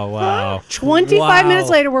kidding me. Oh wow. 25 Wow. minutes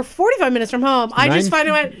later, we're 45 minutes from home. I just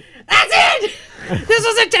finally went, that's it! This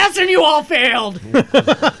was a test and you all failed.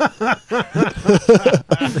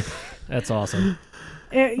 That's awesome.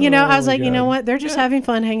 You know, I was like, you know what? They're just having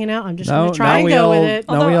fun hanging out. I'm just going Now, to try and we go all, with it.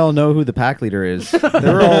 now we all know who the pack leader is. They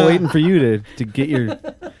were all waiting for you to get your.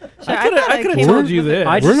 I could have came told up you with this.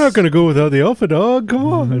 I just, going to go without the alpha dog. Come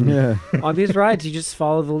on. Yeah. on these rides, you just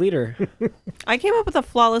follow the leader. I came up with a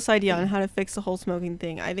flawless idea on how to fix the whole smoking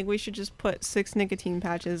thing. I think we should just put 6 nicotine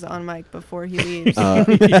patches on Mike before he leaves. I'll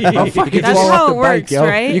fucking That's fall off how the it bike, works, yo.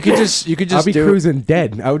 right? You could just I'll be do cruising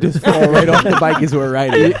dead. I would just fall right off the bike as we're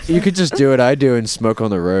riding. you could just do what I do and smoke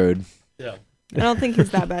on the road. I don't think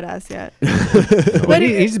he's that badass yet. But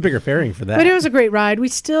He's a bigger fairing for that. But it was a great ride. We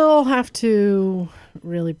still have to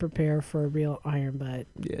really prepare for a real iron butt.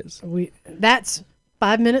 Yes. That's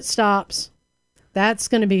 5-minute stops. That's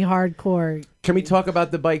going to be hardcore. Can we talk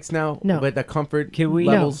about the bikes now? No. But the comfort Can we-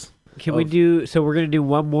 levels? Can we do? So we're gonna do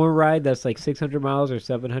one more ride that's like 600 miles or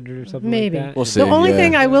 700 or something Maybe. like that. We'll see. The only yeah.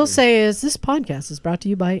 thing I will say is this podcast is brought to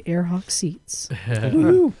you by Airhawk Seats.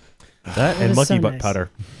 That and is monkey so butt nice. powder.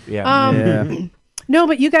 Yeah. Yeah. No,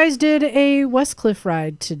 but you guys did a Westcliff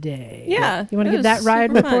ride today. Yeah, You want to it give that was ride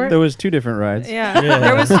super fun. report? There was 2 different rides. Yeah,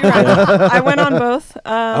 there was 2 rides. I went on both.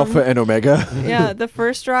 Alpha and Omega. Yeah, the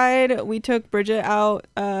first ride we took Bridget out.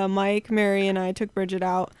 Mike, Mary, and I took Bridget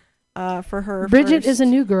out for her. Bridget first. is a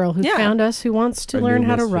new girl who Yeah. found us who wants to A learn new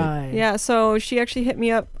how to misfit. ride. Yeah, so she actually hit me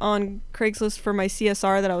up on Craigslist for my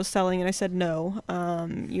CSR that I was selling, and I said no.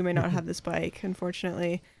 You may not have this bike,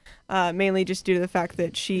 unfortunately. Mainly just due to the fact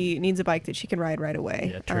that she needs a bike that she can ride right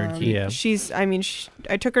away. Yeah, turnkey. Yeah.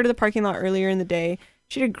 I took her to the parking lot earlier in the day.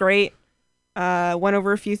 She did great. Went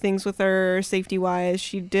over a few things with her safety wise.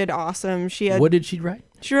 She did awesome. She had What did she write?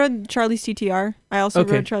 she rode Charlie's TTR. I also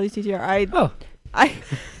Okay. rode Charlie's TTR. Oh. I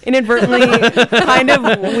inadvertently kind of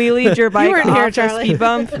wheelied your bike weren't off here, a Charlie. speed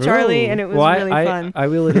bump, Charlie, and it was Well, really fun. I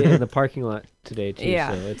wheeled it in the parking lot today too.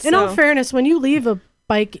 Yeah. So it's, In all So- fairness, when you leave a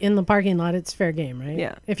bike in the parking lot, it's fair game, right?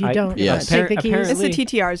 Yeah. If you I- don't Yes. take the keys. It's the apparently-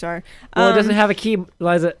 TTRs are. well, it doesn't have a key,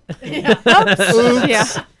 Liza. Oops. Yeah.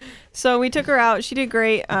 So we took her out. She did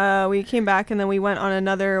great. We came back and then we went on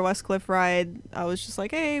another Westcliff ride. I was just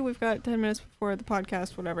like, hey, we've got 10 minutes before the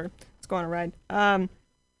podcast, whatever. Let's go on a ride.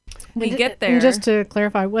 We And get there. And just to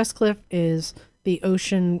clarify, Westcliff is the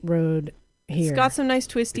ocean road here. It's got some nice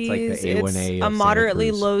twisties. It's like the A1A It's of a Santa moderately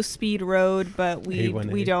Cruz. low speed road, but we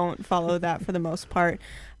A1A. don't follow that for the most part.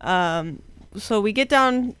 So we get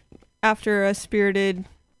down after a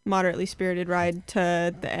moderately spirited ride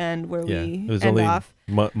to the end where Yeah, we it was end only off.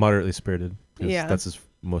 moderately spirited. 'Cause Yeah. that's as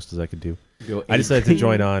most as I could do. Go I decided to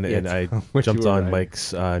join on, Yeah, and I tell what jumped you were on riding.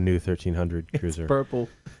 Mike's new 1300 cruiser. Purple.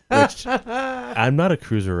 Which I'm not a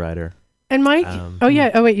cruiser rider. And Mike, Um,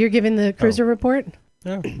 oh wait, you're giving the cruiser report.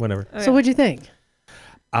 Yeah, whatever. Oh, So yeah. what'd you think?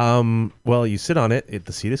 Well, you sit on it.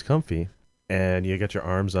 The seat is comfy, and you got your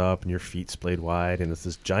arms up and your feet splayed wide, and it's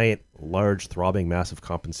this giant, large, throbbing mass of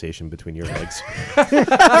compensation between your legs.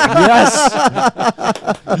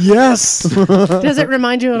 Yes. Does it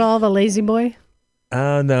remind you at all of a Lazy Boy?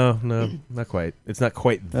 No, not quite. It's not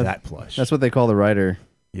quite that plush. That's what they call the rider.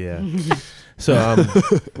 Yeah. So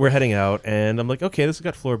we're heading out, and I'm like, okay, this has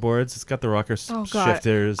got floorboards. It's got the rocker Oh, God.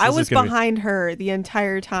 shifters. I This is was gonna be- behind her the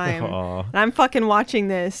entire time. Aw. And I'm fucking watching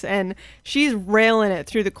this, and she's railing it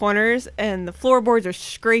through the corners, and the floorboards are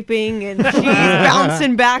scraping, and she's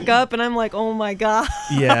bouncing back up, and I'm like, oh my God.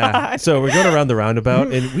 Yeah. So we're going around the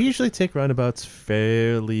roundabout, and we usually take roundabouts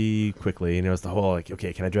fairly quickly. You know, it's the whole like,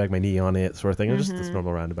 okay, can I drag my knee on it, sort of thing. It was just this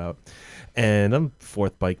normal roundabout. And I'm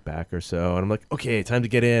fourth bike back or so, and I'm like, okay, time to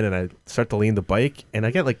get in. And I start to lean the bike, and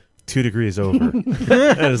I get like 2 degrees over, and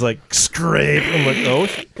it's like scrape. I'm like, oh.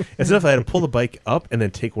 It's enough I had to pull the bike up and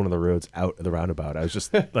then take one of the roads out of the roundabout. I was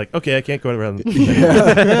just like, okay, I can't go around.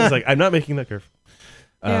 It's like I'm not making that curve.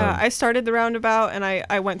 Yeah, I started the roundabout, and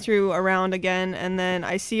I went through around again, and then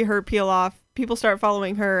I see her peel off. People start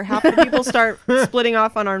following her. Half the people start splitting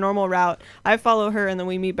off on our normal route. I follow her, and then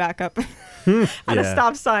we meet back up at a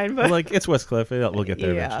stop sign. But I'm like, it's Westcliff. We'll get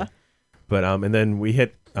there Yeah. eventually. But and then we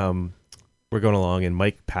hit. We're going along, and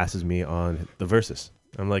Mike passes me on the Versus.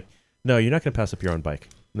 I'm like, no, you're not going to pass up your own bike.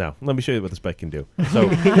 No, let me show you what this bike can do. So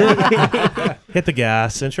hit the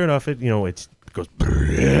gas, and sure enough, it goes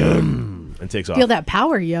and takes off. Feel that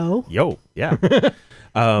power, yo. Yo, yeah.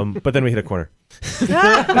 But then we hit a corner.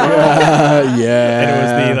 Yeah. And it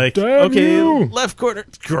was the like, Damn okay, you. left corner,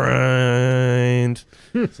 grind.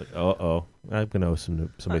 It's like, I'm gonna owe somebody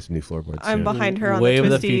some new floorboards. I'm soon. behind her on Way the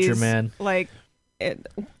of twisties. the future, man. Like, it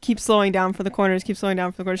keeps slowing down for the corners, keeps slowing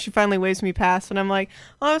down for the corners. She finally waves me past, and I'm like,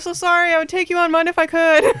 oh, I'm so sorry. I would take you on mine if I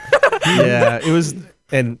could. Yeah, it was,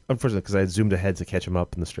 and unfortunately, because I had zoomed ahead to catch him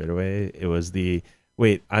up in the straightaway, it was the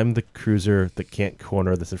wait. I'm the cruiser that can't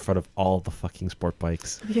corner that's in front of all the fucking sport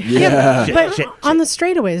bikes. Yeah. But on the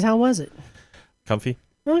straightaways, how was it? Comfy.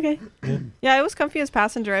 Okay. Yeah, it was comfy as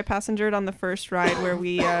passenger. I passengered on the first ride where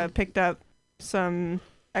we picked up some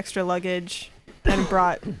extra luggage and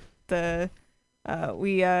brought the.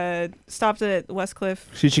 We stopped at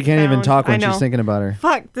Westcliff. She can't even Found- talk when I know. she's thinking about her.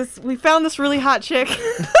 Fuck this! We found this really hot chick,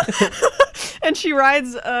 and she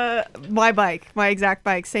rides my bike, my exact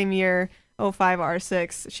bike, same year, 05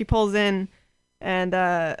 R6. She pulls in, and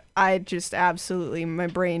I just absolutely, my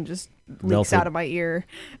brain just leaks Melted. out of my ear.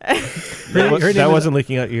 That wasn't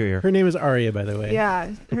leaking out your ear. Her name is Aria, by the way.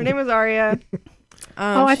 Yeah, her name was Aria.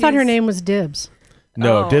 Oh, I thought her she's- name was Dibs.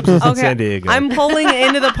 No, Oh. Dibs was in Okay. San Diego. I'm pulling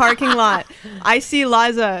into the parking lot. I see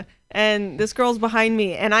Liza, and this girl's behind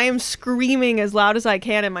me, and I am screaming as loud as I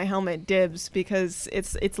can in my helmet, "Dibs!" because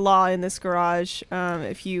it's law in this garage.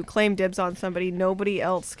 If you claim dibs on somebody, nobody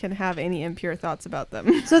else can have any impure thoughts about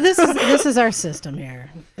them. So this is our system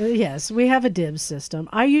here. Yes, we have a Dibs system.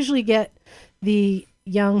 I usually get the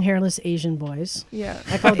young hairless Asian boys. Yeah,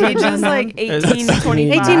 I call dibs on ages them. like 18 to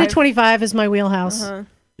 25. 18 to 25 is my wheelhouse. Uh-huh.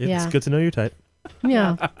 It's yeah. good to know your type.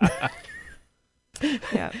 Yeah.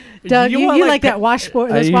 Yeah. Doug, you want, like that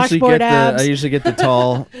washboard? Those I washboard abs. usually get the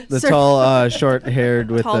tall,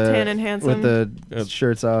 short-haired with Tall, the tan, and handsome. with the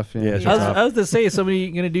shirts off. Yeah, shirts off. I was to say, is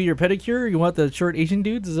somebody gonna do your pedicure? You want the short Asian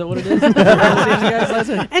dudes? Is that what it is? Asian guys,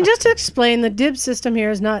 Liza? And just to explain, the Dibs system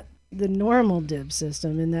here is not the normal Dibs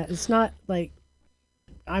system in that it's not like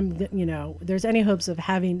there's any hopes of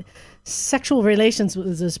having sexual relations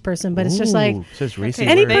with this person, but it's just like Ooh, says racy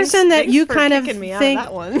any words. person that Thanks you for kind of kicking me out think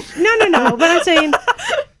that one. no, but I'm saying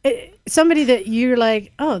somebody that you're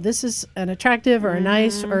like, oh, this is an attractive or a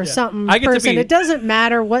nice or something I get to person. be- It doesn't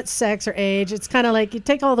matter what sex or age. It's kind of like you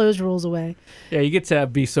take all those rules away. Yeah, you get to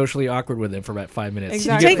be socially awkward with them for about 5 minutes.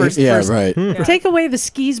 Exactly. You get first, Yeah, first- right. Yeah. Take away the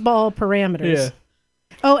skis ball parameters. Yeah.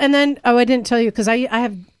 Oh, and then I didn't tell you because I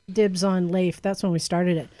have dibs on Leif. That's when we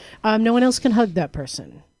started it. No one else can hug that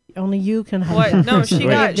person. Only you can hug. What? That No, person. she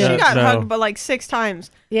Right. got No. hugged, but like 6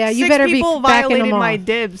 times. Yeah, you 6 better be people backing violated them my off.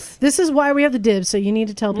 dibs. This is why we have the dibs. So you need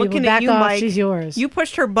to tell people Looking back at you, off. Mike. She's yours. You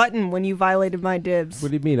pushed her button when you violated my dibs.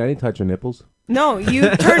 What do you mean? I didn't touch her nipples. No, you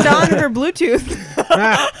turned on her Bluetooth.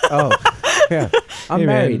 Oh, yeah. I'm Hey, man.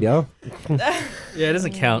 married, yo. Yeah, it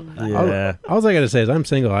doesn't count. Yeah. All I got to say is I'm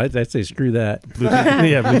single. I'd say screw that.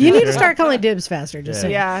 Yeah. You need to start calling dibs faster. Just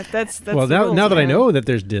saying. Yeah, that's well, the rules, now that I man. know that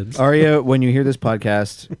there's dibs. Arya, when you hear this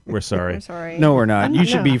podcast, We're sorry. I'm sorry. no, we're not. You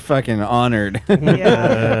should no. be fucking honored.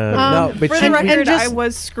 Yeah. No, but For she- the record, and just- I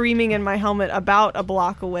was screaming in my helmet about a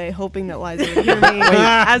block away, hoping that Liza would hear me.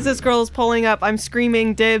 As this girl is pulling up, I'm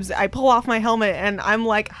screaming dibs. I pull off my helmet and I'm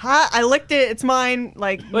like, "Ha! I licked it. It's mine."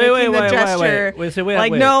 Like making the gesture.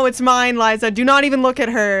 Wait. No, it's mine, Liza. Do not even look at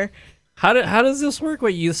her. How does this work?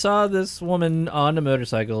 Wait, you saw this woman on a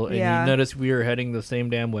motorcycle and Yeah. you noticed we were heading the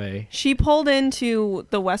same damn way. She pulled into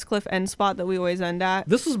the Westcliff end spot that we always end at.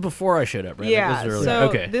 This was before I showed up, right? Yeah. Like, this was So earlier.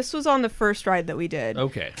 Okay. this was on the first ride that we did.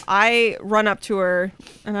 Okay. I run up to her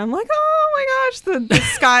and I'm like, oh my gosh, the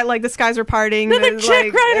sky, like the skies are parting. There's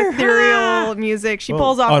like ethereal music. She Well,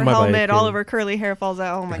 pulls off on her my helmet, bike, all yeah. of her curly hair falls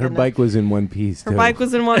out. Oh my Her goodness. bike was in one piece. Her too. bike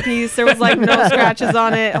was in one piece. There was like no scratches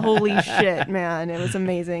on it. Holy shit, man. It was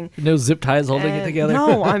amazing. No zip ties holding it And- together?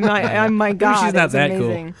 No, I'm my God. she's not it was that cool.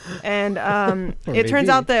 amazing. And it maybe turns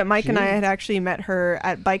out that Mike and I she- had actually met her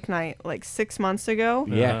at bike night like 6 months ago.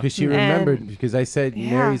 Yeah, because she And- remembered. Because I said,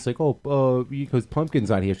 Yeah. Mary's like, oh, because Pumpkin's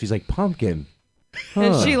not here. She's like, Pumpkin.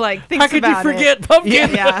 And Huh. she like thinks How could you about it. forget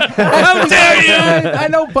Pumpkin? Yeah. How dare you? I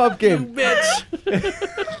know Pumpkin. Bitch.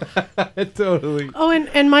 Totally. Oh,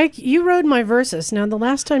 and Mike, you rode my Versus. Now, the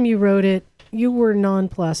last time you rode it, you were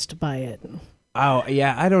nonplussed by it. Oh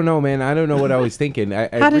yeah, I don't know, man. I don't know what I was thinking.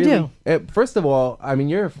 How'd it do? First of all, I mean,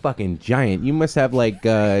 you're a fucking giant. You must have like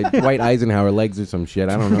Dwight Eisenhower legs or some shit.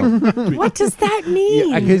 I don't know. What does that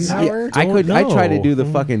mean? Because I tried to do the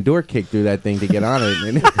fucking door kick through that thing to get on it,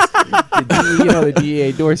 and the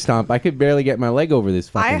DEA door stomp. I could barely get my leg over this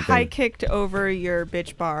fucking I thing. high kicked over your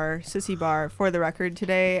bitch bar, sissy bar, for the record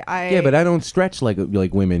today. Yeah, but I don't stretch like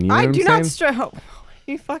women. You know I what do I'm not saying? stretch. What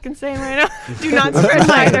are you fucking saying right now? Do not stretch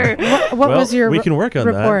either. What Well, was your we can work on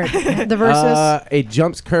that. report? The Versus? It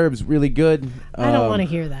jumps curbs really good. I don't want to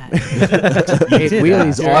hear that. It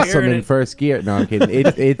wheelies You're awesome hearing in it. first gear. No, I'm kidding.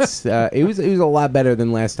 It was a lot better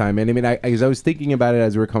than last time. And I mean, I was thinking about it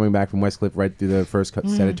as we were coming back from Westcliff right through the first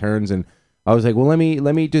set of turns, and I was like, well, let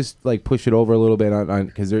me just like push it over a little bit on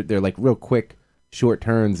because they're like real quick short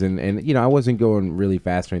turns, and I wasn't going really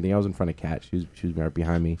fast or anything. I was in front of Kat. She was right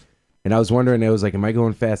behind me, and I was wondering, I was like, am I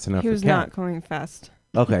going fast enough? He was for Kat? not going fast.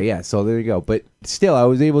 Okay, yeah, so there you go. But still, I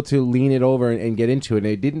was able to lean it over and get into it, and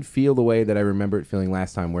it didn't feel the way that I remember it feeling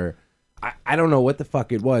last time, where I don't know what the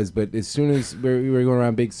fuck it was, but as soon as we were going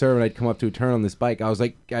around Big Sur and I'd come up to a turn on this bike, I was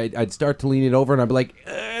like, I'd start to lean it over, and I'd be like,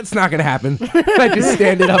 it's not going to happen. I'd just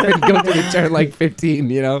stand it up and go to the turn like 15,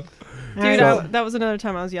 Dude, So- that was another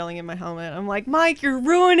time I was yelling in my helmet. I'm like, Mike, you're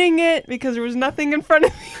ruining it because there was nothing in front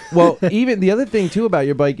of me. Well, even the other thing, too, about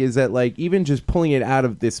your bike is that, like, even just pulling it out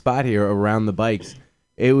of this spot here around the bikes,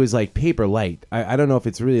 it was like paper light. I don't know if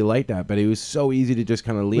it's really like that, but it was so easy to just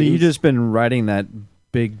kind of lean. Well, you just been riding that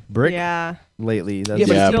big brick Yeah. lately. That's Yeah,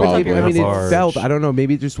 but Yeah, still, probably. I mean, it Large. felt. I don't know.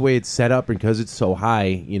 Maybe just the way it's set up, and because it's so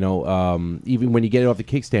high, even when you get it off the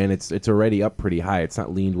kickstand, it's already up pretty high. It's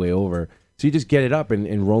not leaned way over, so you just get it up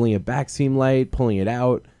and rolling it back seemed light, pulling it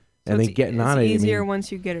out, and then getting on it. It's easier I mean,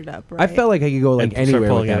 once you get it up, right? I felt like I could go like And start anywhere with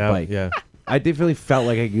pulling it that out, bike. Yeah. I definitely felt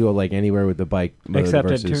like I could go like anywhere with the bike. Except at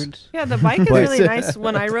versus- turns. Yeah, the bike is But- really nice.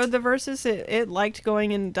 When I rode the Versus, it liked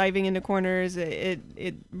going and diving into corners. It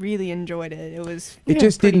really enjoyed it. It was. It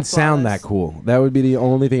just pretty didn't sound flawless. that cool. That would be the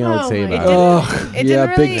only thing I would Oh say my about God. it. It didn't yeah,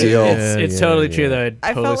 really- big deal. It's totally true that it I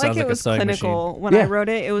totally felt sounds like it like was a sewing clinical machine. when Yeah. I rode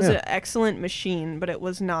it. It was Yeah. an excellent machine, but it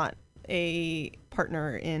was not a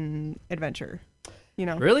partner in adventure. You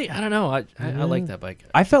know. Really? I don't know. I like that bike.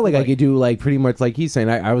 I felt like I could do like pretty much like he's saying.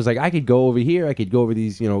 I was like I could go over here. I could go over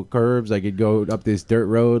these curbs. I could go up this dirt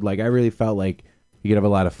road. Like I really felt like you could have a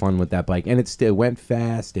lot of fun with that bike, and it still went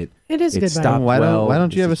fast. It It is it good stopped bike. why well.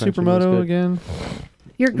 don't you The have a suspension was supermoto good. again?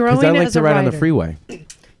 You're Because growing I like as to a ride rider. on the freeway.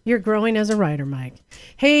 You're growing as a rider, Mike.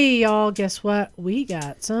 Hey, y'all, guess what? We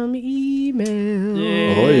got some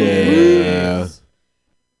emails. Oh yeah.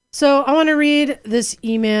 So I want to read this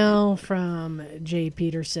email from Jay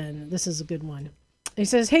Peterson. This is a good one. He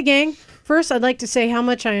says, "Hey, gang. First, I'd like to say how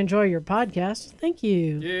much I enjoy your podcast. Thank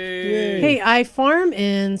you. Hey, I farm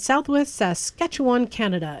in southwest Saskatchewan,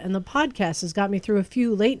 Canada, and the podcast has got me through a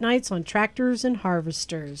few late nights on tractors and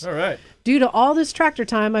harvesters. All right. Due to all this tractor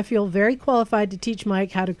time, I feel very qualified to teach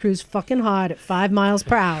Mike how to cruise fucking hot at 5 miles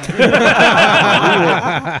per hour.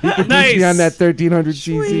 Nice. Me on that 1300cc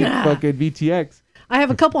Sweet. fucking VTX. I have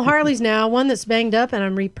a couple Harleys now, one that's banged up, and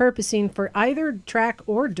I'm repurposing for either track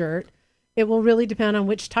or dirt. It will really depend on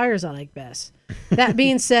which tires I like best. That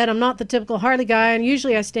being said, I'm not the typical Harley guy, and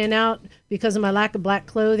usually I stand out because of my lack of black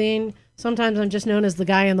clothing. Sometimes I'm just known as the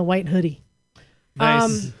guy in the white hoodie.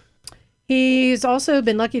 Nice. He's also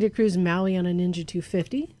been lucky to cruise Maui on a Ninja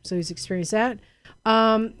 250, so he's experienced that.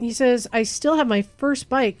 He says, I still have my first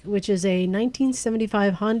bike, which is a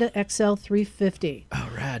 1975 Honda XL 350. Oh,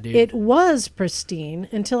 rad, dude. It was pristine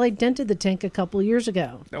until I dented the tank a couple years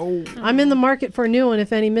ago. Oh. I'm in the market for a new one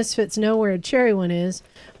if any misfits know where a cherry one is.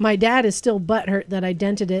 My dad is still butthurt that I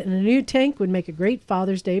dented it, and a new tank would make a great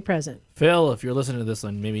Father's Day present. Phil, if you're listening to this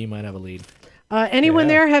one, maybe you might have a lead. Anyone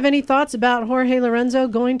there have any thoughts about Jorge Lorenzo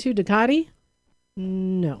going to Ducati?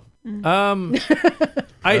 No.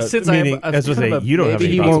 Since Meaning, as with a, you don't have Maybe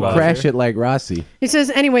any he thoughts won't about crash it. it like Rossi. He says,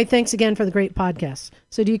 anyway, thanks again for the great podcast.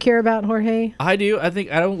 So do you care about Jorge? I do. I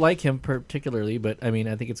don't like him particularly, but I mean,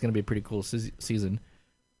 I think it's going to be a pretty cool season.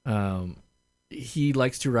 He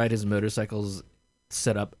likes to ride his motorcycles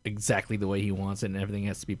set up exactly the way he wants it, and everything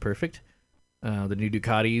has to be perfect. The new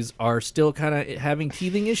Ducatis are still kind of having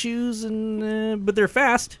teething issues, and but they're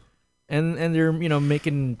fast, and they're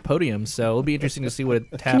making podiums. So it'll be interesting to see what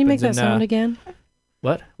happens. Can you make that sound again?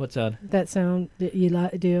 What? What sound? That sound that you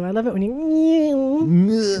do. I love it when you.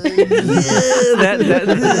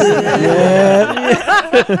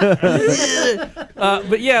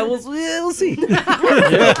 But yeah, we'll see. But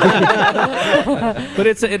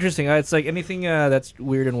it's interesting. It's like anything that's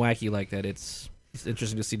weird and wacky like that. It's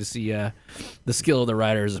interesting to see the skill of the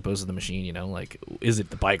rider as opposed to the machine. Like is it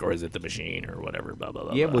the bike or is it the machine or whatever? Blah blah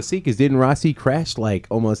blah. Yeah, blah. we'll see. Because didn't Rossi crash like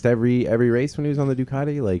almost every race when he was on the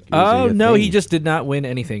Ducati? Like, Oh no, thing. he just did not win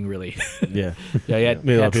anything really. Yeah. Yeah, he had,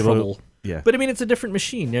 Maybe a lot of people trouble. Yeah. But I mean, it's a different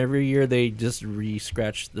machine. Every year they just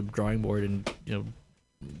re-scratch the drawing board and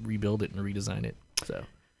rebuild it and redesign it. So.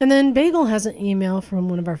 And then Bagel has an email from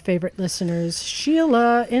one of our favorite listeners,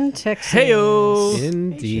 Sheila in Texas. Heyo.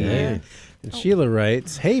 Indeed. And Sheila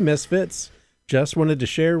writes, "Hey, Misfits. Just wanted to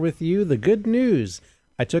share with you the good news.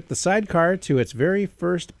 I took the sidecar to its very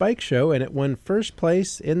first bike show, and it won first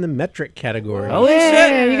place in the metric category." Oh,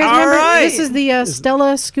 Yeah, you guys All remember? right. This is the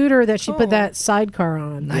Stella scooter that she put that sidecar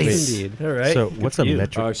on. Nice. Indeed. All right. So what's a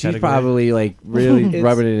metric She's category? probably like really It's-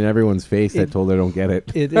 rubbing it in everyone's face that told her don't get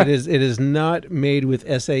it. It is not made with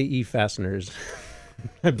SAE fasteners.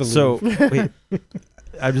 I believe. So wait,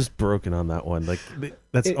 I'm just broken on that one. Like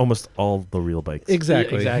that's almost all the real bikes.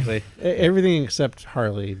 exactly. Exactly. Everything except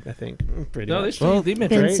Harley, I think. Pretty No, much. they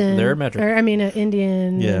metric. Vincent, They're metric. Or, I mean,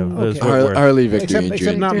 Indian. Yeah, and- those Okay. Whitworth. Harley Victory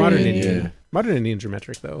Except and not Dream. modern Victory. Indian. Yeah. Modern Indians are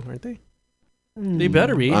metric, though, aren't they? They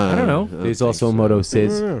better be. I don't know. There's also a Moto I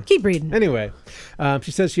Sis. don't know. Keep reading. Anyway, she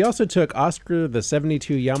says she also took Oscar the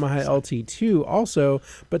 72 Yamaha LT2 also,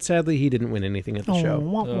 but sadly he didn't win anything at the Oh, show.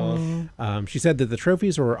 wah, wah. She said that the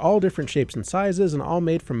trophies were all different shapes and sizes and all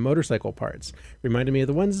made from motorcycle parts. Reminded me of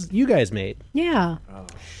the ones you guys made. Yeah.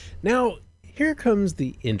 Now, here comes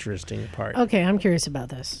the interesting part. Okay, I'm curious about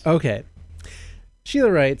this. Okay.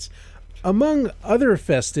 Sheila writes, among other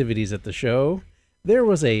festivities at the show, there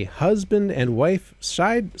was a husband and wife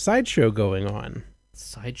sideshow going on.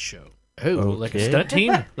 Sideshow. Oh, like a Okay. stunt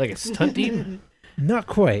team? Like a stunt team? Not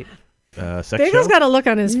quite. Sex Bagel's show? got a look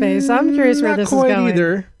on his face. I'm curious where Not this is quite going.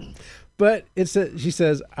 either. But she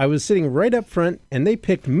says, I was sitting right up front and they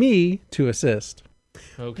picked me to assist.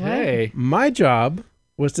 Okay. My job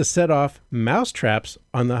was to set off mouse traps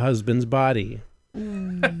on the husband's body.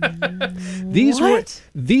 These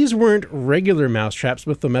weren't regular mouse traps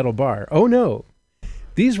with the metal bar. Oh no.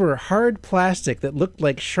 These were hard plastic that looked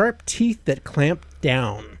like sharp teeth that clamped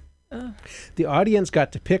down. The audience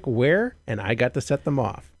got to pick where, and I got to set them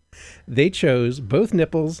off. They chose both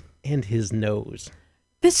nipples and his nose.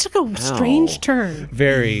 This took a strange turn.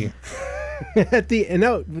 Very. At the and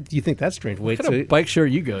now, do you think that's strange? Wait, What kind so of bike show are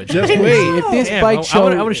you going? just wait. If this Damn, bike show,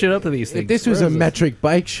 I want to show up to these things. if this was a Where is this? metric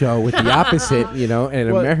bike show with the opposite, an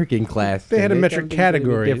Well, American class, they had then a metric something's gonna be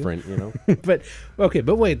category. different, But okay,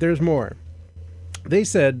 but wait, there's more. They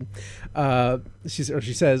said, she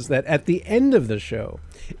says that at the end of the show,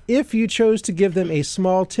 if you chose to give them a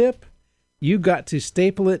small tip, you got to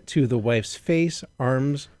staple it to the wife's face,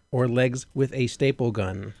 arms, or legs with a staple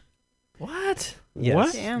gun. What? Yes.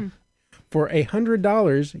 What? Damn. For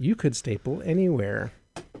 $100, you could staple anywhere.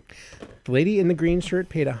 The lady in the green shirt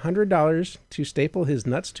paid $100 to staple his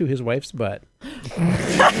nuts to his wife's butt.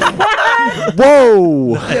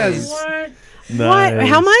 Whoa! Yes, What?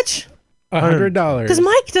 How much? $100. Because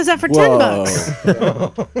Mike does that for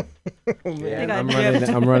 $10. They got I'm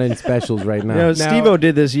gypped. running specials right now. No, Steve-O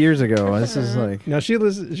did this years ago. This is like... Now,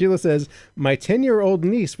 Sheila says, my 10-year-old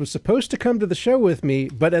niece was supposed to come to the show with me,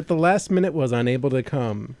 but at the last minute was unable to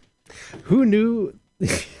come. Who knew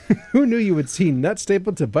who knew you would see nuts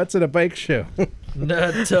stapled to butts at a bike show?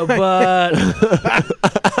 Nut to butt.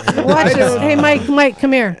 Watch this. Hey, Mike,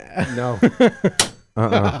 come here. No.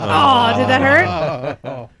 Oh, did that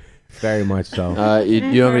hurt? Very much so. You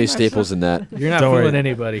don't have any staples in that. You're not Don't worry. fooling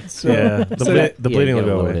anybody. Yeah, the bleeding will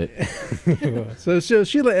go away. So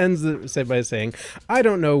Sheila ends by saying, I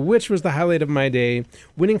don't know which was the highlight of my day,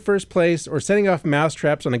 winning first place or setting off mouse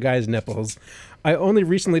traps on a guy's nipples. I only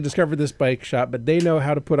recently discovered this bike shop, but they know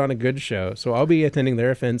how to put on a good show, so I'll be attending their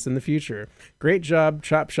events in the future. Great job,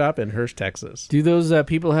 Chop Shop in Hearst, Texas. Do those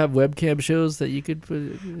people have webcam shows that you could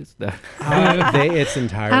put? It's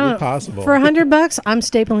entirely possible. For $100, I'm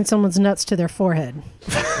stapling someone's nuts to their forehead.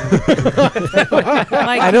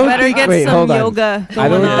 Like, don't better think- get wait, some hold on. yoga I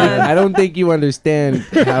going on. I don't think you understand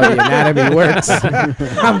how the anatomy works.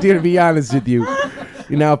 I'm going to be honest with you.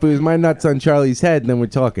 You know, if it was my nuts on Charlie's head, then we're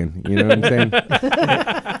talking. You know what I'm saying?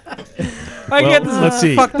 I get this let's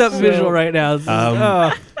see. fucked up visual right now.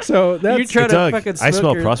 So You're that's trying to Doug, fucking I smoke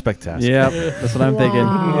smell your- prospect test. Yeah, that's what I'm thinking.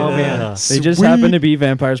 Wow. Oh man. They just happen to be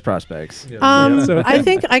vampires prospects. So I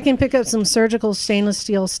think I can pick up some surgical stainless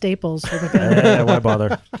steel staples for the family. Why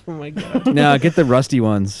bother? oh my god. No, get the rusty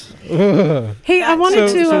ones. Hey, I wanted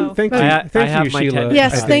to. Thank you, I thank have you, my Sheila. tetanus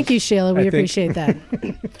Yes, I thank you, Sheila. We I think- appreciate that.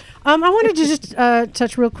 I wanted to just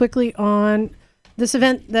touch real quickly on this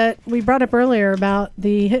event that we brought up earlier about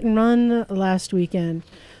the hit and run last weekend.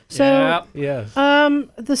 So, Yes.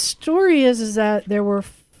 the story is that there were,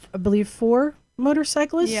 I believe, 4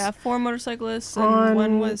 motorcyclists. Yeah, 4 motorcyclists, and On-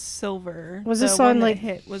 one was silver. Was the this one on, that like-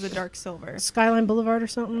 hit was a dark silver? Skyline Boulevard or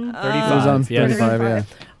something. It was on 35,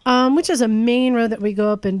 yeah. Which is a main road that we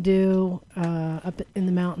go up and do up in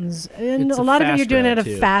the mountains. And It's a a lot of it you're fast doing road, at a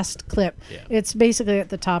too. fast clip. Yeah. It's basically at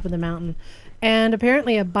the top of the mountain. And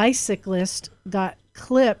apparently a bicyclist got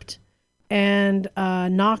clipped and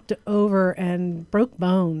knocked over and broke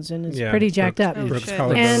bones and is Yeah, pretty jacked broke- up. Oh, Brooks shit.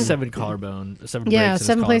 collarbone. And- 7 collarbone. 7 Yeah, breaks in his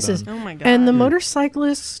 7 places. collarbone. Oh my god! And the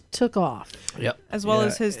motorcyclist took off. Yep. as well Yeah.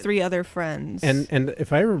 as his 3 other friends. And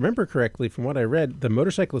if I remember correctly from what I read, the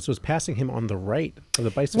motorcyclist was passing him on the right of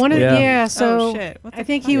the bicycle. One of, Yeah. yeah. So Oh, shit. What I the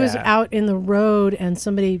think he was fuck? out in the road and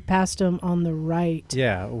somebody passed him on the right.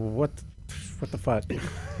 Yeah, what the fuck?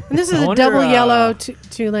 And this is I a wonder, double yellow,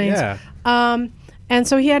 2 lanes. Yeah. And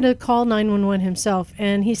so he had to call 911 himself.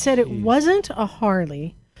 And he said it wasn't a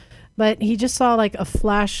Harley, but he just saw like a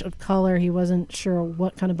flash of color. He wasn't sure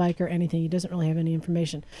what kind of bike or anything. He doesn't really have any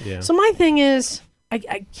information. Yeah. So my thing is,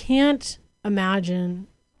 I can't imagine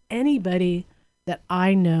anybody that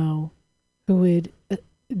I know who would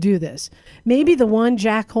do this. Maybe the one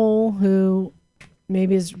jackhole who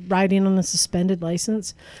maybe is riding on a suspended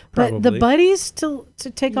license, but the Probably. buddies to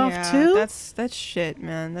take off Yeah, too. That's shit,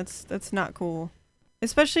 man. That's not cool.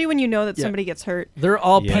 Especially when you know that Yeah. somebody gets hurt. They're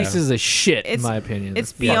all Yeah. pieces of shit, in It's- my opinion.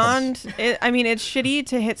 It's Yes. beyond. I mean, it's shitty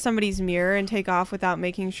to hit somebody's mirror and take off without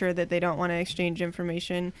making sure that they don't want to exchange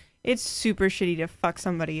information. It's super shitty to fuck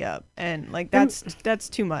somebody up, and like that's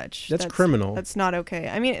too much. That's criminal. That's not okay.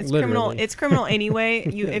 I mean, it's criminal. Literally. It's criminal anyway.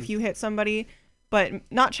 If you hit somebody, but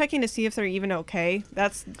not checking to see if they're even okay.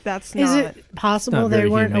 That's Is not. it possible not they very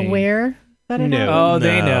weren't humane. aware that it No. happened? Oh,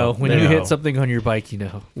 they No, know. When they you know. hit something on your bike, you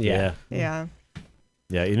know. Yeah. Yeah.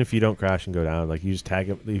 Yeah, even if you don't crash and go down, like you just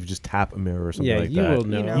you just tap a mirror or something Yeah, like you that. will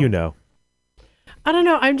know. You know. I don't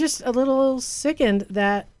know. I'm just a little sickened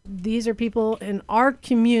that these are people in our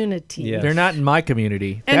community. Yeah. They're not in my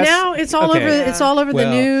community. And now it's all okay. over. It's all over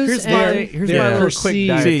Well, the news. Here's and my here's they're my little quick perceived-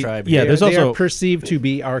 diatribe. Yeah, here. there's they are also- perceived to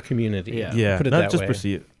be our community. Yeah. Yeah, Put it not that just way.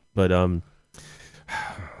 perceive, but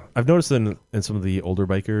I've noticed in some of the older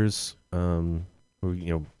bikers,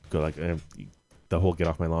 who go like the whole get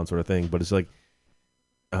off my lawn sort of thing. But it's like,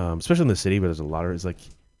 especially in the city, where there's a lot of, it's like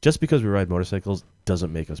just because we ride motorcycles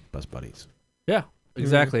doesn't make us best buddies. Yeah,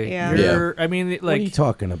 exactly. Yeah. You're, I mean, What are you like,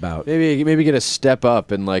 talking about? Maybe get a step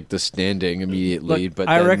up in like the standing immediately. look, But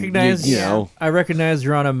I then recognize, you know. I recognize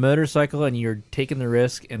you're on a motorcycle and you're taking the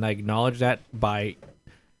risk, and I acknowledge that by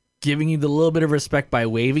giving you the little bit of respect by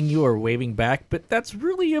waving you or waving back. But that's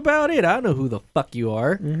really about it. I don't know who the fuck you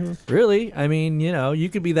are, really. I mean, you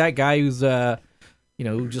could be that guy who's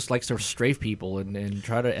who just likes to strafe people and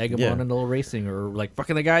try to egg them Yeah. on into racing, or like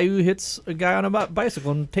fucking the guy who hits a guy on a bicycle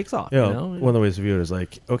and takes off. You You know, know, one of the ways to view it is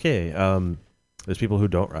like, okay, there's people who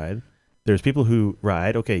don't ride. There's people who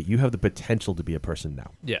ride. Okay, you have the potential to be a person now.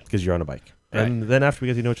 Yeah. Because you're on a bike. And then after we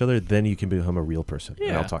get to know each other, then you can become a real person.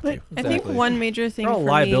 And I'll Yeah. talk to you. I think one major thing They're all for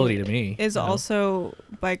liability me to me. is you know? also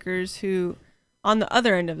bikers who, on the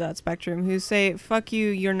other end of that spectrum, who say, fuck you,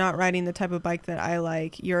 you're not riding the type of bike that I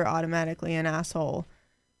like, you're automatically an asshole.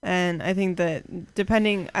 And I think that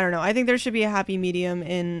I think there should be a happy medium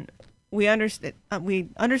in, we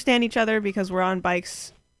understand each other because we're on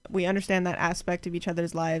bikes, we understand that aspect of each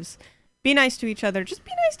other's lives, be nice to each other. Just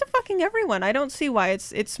be nice to fucking everyone. I don't see why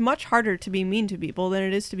it's much harder to be mean to people than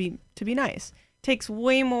it is to be nice. It takes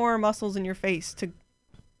way more muscles in your face to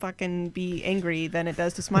fucking be angry than it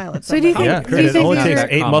does to smile at So someone. do you think- Yeah, do you it think only these takes are-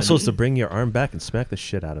 8 Common. muscles to bring your arm back and smack the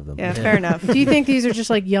shit out of them. Yeah, fair enough. Do you think these are just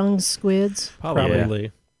like young squids?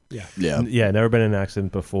 Probably. Yeah. Yeah, never been in an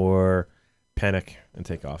accident before. Panic and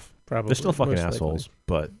take off. Probably. They're still fucking most likely. assholes,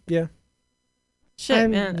 but Yeah. Shit,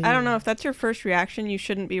 I'm- man. I don't know if that's your first reaction. You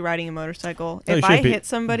shouldn't be riding a motorcycle. No, you If I shouldn't be- hit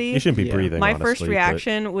somebody, you shouldn't be Yeah. breathing. my honestly, first but-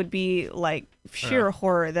 reaction would be like sheer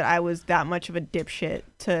horror that I was that much of a dipshit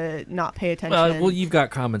to not pay attention. Well, you've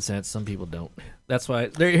got common sense. Some people don't. That's why.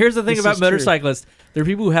 Here's the thing This about is true. motorcyclists. There are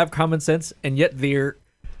people who have common sense, and yet they're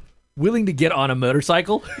willing to get on a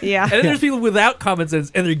motorcycle. yeah. And then there's people without common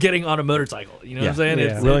sense, and they're getting on a motorcycle. You know what I'm saying? Yeah.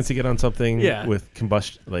 It's- willing to get on something Yeah. with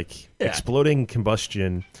combustion, like Yeah. exploding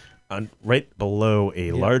combustion, on right below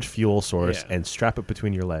a large fuel source, Yeah. and strap it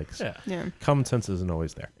between your legs. Yeah. Yeah. Common sense isn't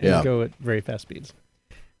always there. And Yeah. go at very fast speeds.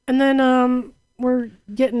 And then we're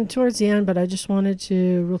getting towards the end, but I just wanted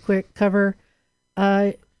to real quick cover.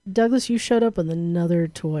 Douglas, you showed up with another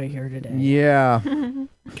toy here today. Yeah.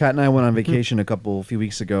 Kat and I went on vacation a few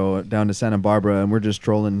weeks ago down to Santa Barbara, and we're just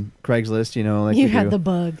trolling Craigslist, like You we had do. the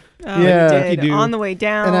bug. Oh, Yeah, you did. you do. On the way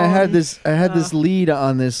down. And I had this lead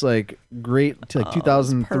on this like great Oh, it was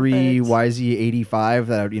 2003 perfect. YZ85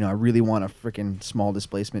 that I really want a freaking small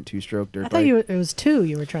displacement 2-stroke dirt I bike. thought it was two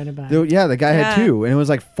you were trying to buy. The guy had Yeah. 2, and it was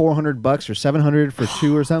like $400 or $700 for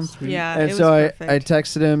 2 or something. Yeah, And it so was I perfect.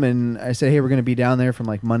 texted him and I said, hey, we're going to be down there from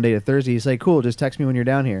like Monday to Thursday. He's like, cool, just text me when you're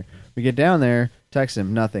down here. We get down there, text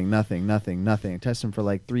him, nothing. Text him for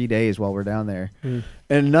like 3 days while we're down there.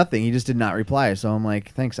 And nothing. He just did not reply. So I'm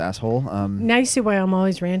like, thanks, asshole. Now you see why I'm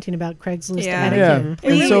always ranting about Craigslist Yeah. etiquette. Yeah. It And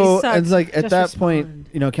really so sucks. it's like at Just that respond.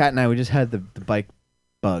 point, Kat and I, we just had the bike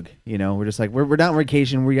bug. We're just like, we're down on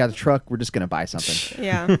vacation. We got a truck. We're just going to buy something.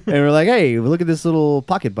 Yeah. And we're like, hey, look at this little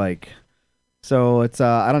pocket bike. So it's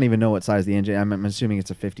I don't even know what size the engine. I'm assuming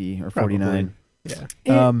it's a 50 or 49.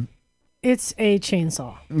 Yeah. It's a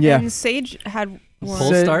chainsaw. Yeah. And Sage had one.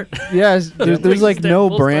 Full start. Yeah. There's like no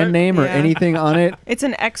Full brand start? name or Yeah. anything on it. It's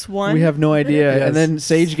an X1. We have no idea. Yes. And then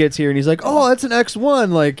Sage gets here and he's like, oh, that's an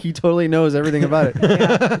X1. Like he totally knows everything about it.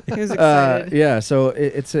 Yeah. He was excited. Yeah, so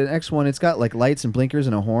it's an X1. It's got like lights and blinkers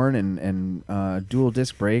and a horn and dual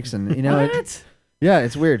disc brakes and yeah,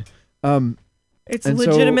 it's weird. It's and so-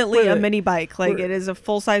 legitimately a Wait, mini bike. Like we're- it is a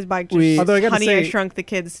full size bike. Just We- Although I gotta Honey, I say- Shrunk the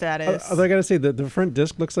Kids status. Although I gotta say the front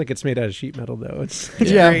disc looks like it's made out of sheet metal though. It's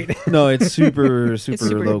Yeah, no, it's super It's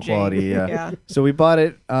super low jank. quality. Yeah. Yeah. So we bought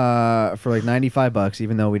it for like $95,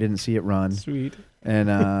 even though we didn't see it run. sweet. And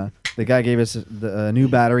the guy gave us a new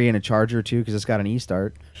battery and a charger too, because it's got an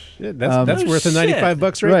e-start. Yeah, that's worth the shit.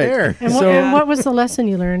 $95 right Right. there. And, So- and what was the lesson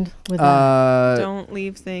you learned with that? Don't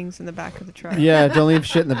leave things in the back of the truck. Yeah, don't leave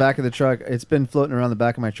shit in the back of the truck. It's been floating around the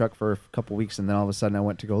back of my truck for a couple weeks, and then all of a sudden I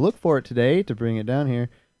went to go look for it today to bring it down here,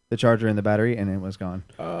 the charger and the battery, and it was gone.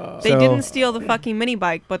 They So- didn't steal the fucking mini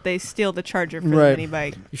bike, but they steal the charger for the Right. mini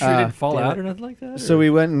bike. You sure it didn't fall damn out it. or nothing like that? So or- we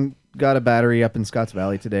went and got a battery up in Scotts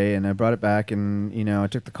Valley today, and I brought it back, and I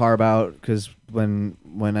took the carb out because when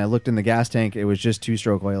I looked in the gas tank, it was just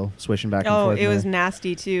 2-stroke oil swishing back and Oh, forth. it in was there.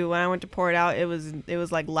 nasty too. When I went to pour it out, it was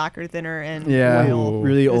like lacquer thinner and Yeah, oil.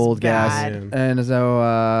 really It was old gas. bad. And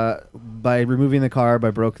so by removing the carb,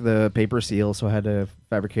 I broke the paper seal, so I had to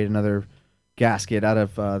fabricate another gasket out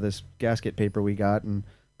of this gasket paper we got, and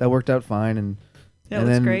that worked out fine. And That and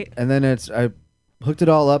looks then, great. And then I hooked it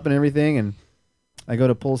all up and everything, and I go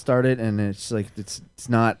to pull start it, and it's like it's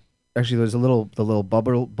not actually. There's the little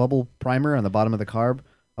bubble primer on the bottom of the carb.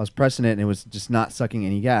 I was pressing it, and it was just not sucking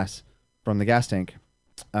any gas from the gas tank.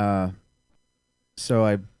 So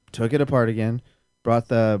I took it apart again, brought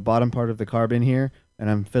the bottom part of the carb in here, and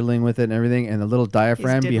I'm fiddling with it and everything, and the little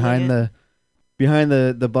diaphragm diddling behind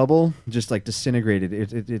the bubble just like disintegrated.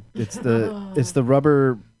 It's the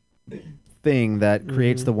rubber thing that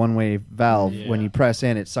creates the one-way valve. When you press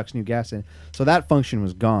in, it sucks new gas in. So that function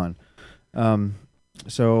was gone.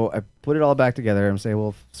 So I put it all back together and say,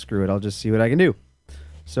 well, screw it, I'll just see what I can do.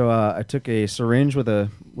 So I took a syringe with a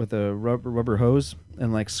rubber hose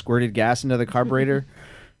and like squirted gas into the carburetor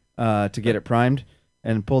to get it primed,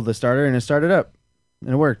 and pulled the starter, and it started up,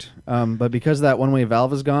 and it worked. But because that one-way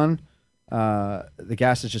valve is gone, the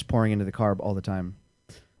gas is just pouring into the carb all the time.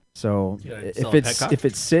 So You gotta install a petcock? if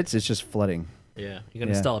it sits, it's just flooding. Yeah. You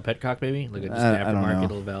gonna Yeah. install a petcock maybe? Like a just I an don't aftermarket know.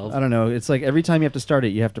 little valve? I don't know. It's like every time you have to start it,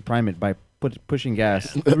 you have to prime it by pushing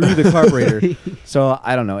gas through the carburetor. So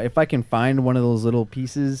I don't know if I can find one of those little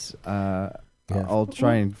pieces. I'll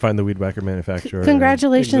try and Find the weed whacker manufacturer.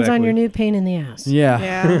 Congratulations on Exactly. your new pain in the ass. yeah.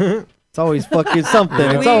 Yeah. It's always fucking something.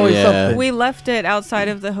 It's We- always Yeah. something. We left it outside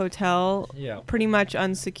of the hotel, Yeah. pretty much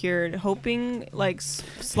unsecured, hoping, like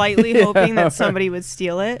slightly hoping that somebody would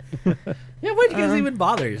steal it. Yeah, why do you guys even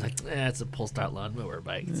bother? You're like, it's a pull-start lawnmower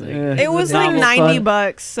bike. It's like, It was like Novel $90,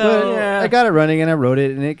 fun. so But I got it running and I rode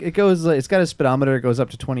it, and it goes. It's got a speedometer. It goes up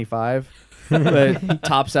to 25, but it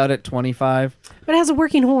tops out at 25. But it has a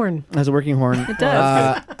working horn. It has a working horn. It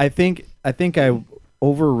does. I think I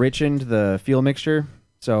over-richened the fuel mixture,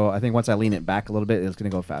 so I think once I lean it back a little bit, it's gonna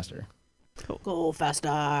go faster. Go faster.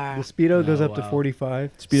 The speedo goes up to wow.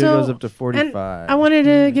 45. Speedo So- goes up to 45. I wanted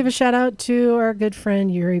to give a shout out to our good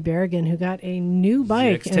friend Yuri Berrigan, who got a new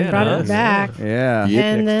bike and ZX10, brought huh? it back, Yeah.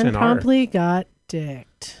 and then ZX10R. promptly got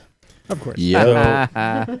dicked. Of course.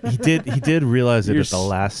 Yeah. He did realize it You're at the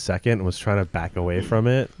last second and was trying to back away from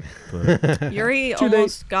it. But Yuri Too late.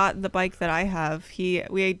 almost got the bike that I have.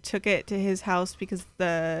 We took it to his house because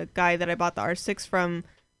the guy that I bought the R6 from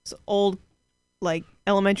was old, like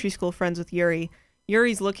elementary school friends with Yuri.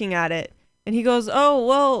 Yuri's looking at it and he goes, "Oh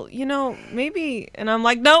well, maybe." And I'm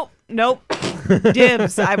like, "Nope,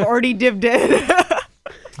 dibs. I've already dibbed it."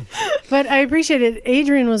 But I appreciate it.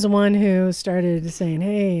 Adrian was the one who started saying,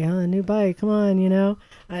 "Hey, a new bike, come on,"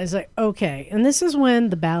 I was like, "Okay." And this is when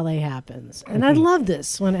the ballet happens, and I love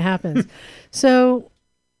this when it happens. So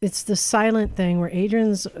it's the silent thing where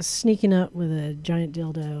Adrian's sneaking up with a giant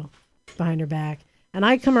dildo behind her back, and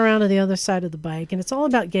I come around to the other side of the bike, and it's all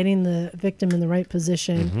about getting the victim in the right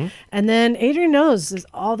position. And then Adrian knows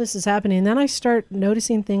all this is happening, and then I start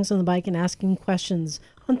noticing things on the bike and asking questions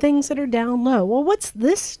on things that are down low. Well, what's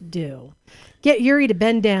this do? Get Yuri to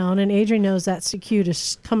bend down, and Adrian knows that's the cue to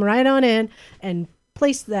come right on in and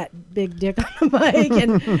place that big dick on the bike,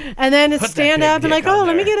 and then it's Put that stand big up and dick like, on oh,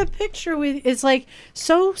 let me there." get a picture with. It's like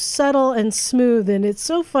so subtle and smooth, and it's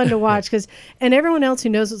so fun to watch and everyone else who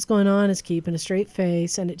knows what's going on is keeping a straight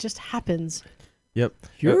face, and it just happens. yep.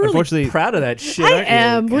 You're really Unfortunately, proud of that shit. I aren't you?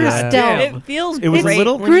 am. We're Yeah. stealth. It feels It was a great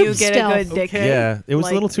little- when you Group get stealth. a good dick hit. yeah, it was a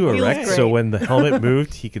Like, little too feels erect. So great. when the helmet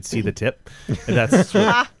moved, he could see the tip, and that's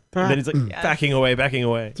what, and then he's like backing away.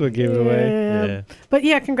 That's what gave it away. Yeah. But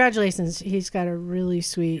yeah, congratulations. He's got a really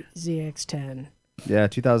sweet ZX10. Yeah,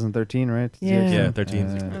 2013, right? Yeah. Yeah, 13.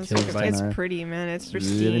 It's pretty, man. It's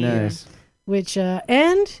pristine. really nice. Which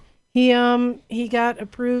and he got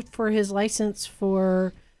approved for his license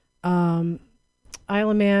for Isle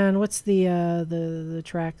of Man. What's the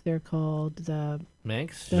track they're called? The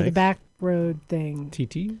Manx? the back road thing.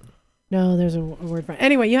 TT? No, there's a word for it.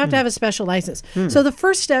 Anyway, you have to have a special license. So the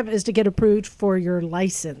first step is to get approved for your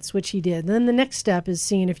license, which he did. Then the next step is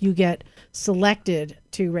seeing if you get selected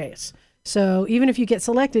to race. So even if you get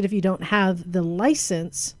selected, if you don't have the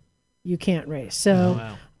license, you can't race. So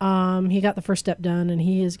Wow. he got the first step done, and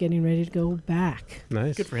he is getting ready to go back.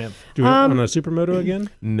 Nice. Good for him. Do it on a supermoto again?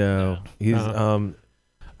 No, he's Uh-huh.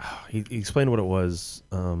 he explained what it was.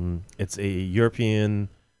 It's a European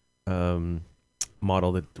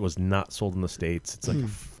model that was not sold in the States. It's like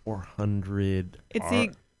 400. It's R-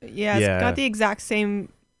 it's Yeah. got the exact same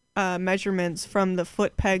measurements from the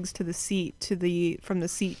foot pegs to the seat from the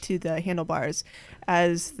seat to the handlebars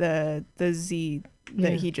as the Z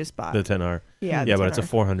that Yeah. he just bought. the 10R. yeah, Yeah, the but it's a 10R.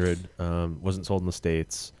 400. Wasn't sold in the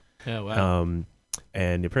States. Oh, wow.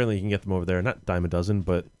 And apparently you can get them over there, not dime a dozen,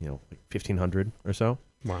 but like 1,500 or so.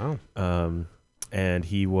 Wow. And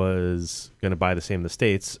he was going to buy the same in the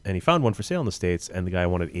States, and he found one for sale in the States, and the guy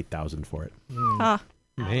wanted 8,000 for it. Ah,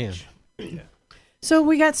 Man. So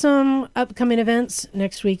we got some upcoming events.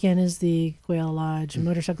 Next weekend is the Quail Lodge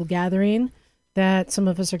Motorcycle Gathering that some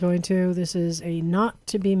of us are going to. This is a not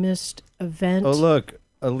to be missed event. Oh, look.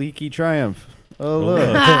 A leaky Triumph. Oh, look.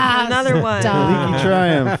 look. another one. A Stop. leaky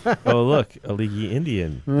Triumph. Oh, look, a leaky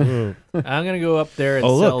Indian. Ooh. I'm going to go up there and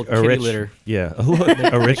Oh, sell look, a kitty rich, litter. yeah, oh, look,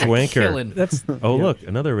 a rich wanker. Killing. That's Oh, yeah. look,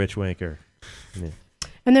 another rich wanker.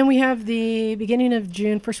 And then we have the beginning of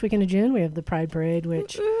June, first weekend of June, we have the Pride Parade,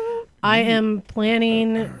 which I am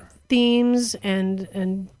planning themes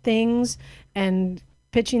and things and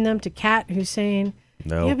pitching them to Kat, who's saying,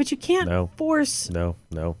 No, yeah, but you can't no. force no,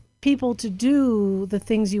 people to do the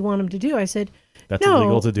things you want them to do. I said, that's no,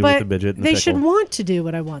 illegal to do but with the midget and the they pickle. should want to do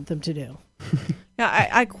what I want them to do. Yeah,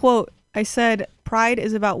 I quote. I said, "Pride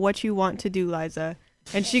is about what you want to do, Liza."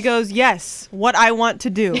 And she goes, "Yes, what I want to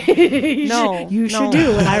do." No, You should no.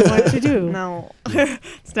 do what I want to do. No,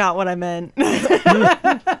 it's not what I meant.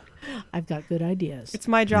 I've got good ideas. It's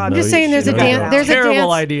my job. I'm No, just you saying there's a shouldn't. dance. There's a Terrible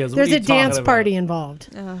dance. ideas. What There's are a you talking dance about? party involved.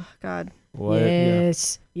 Oh God. What?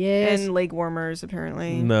 Yes. Yes. And leg warmers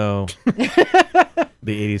apparently. No.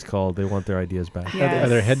 The 80s called. They want their ideas back. Yeah. Are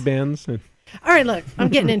there headbands? All right, look, I'm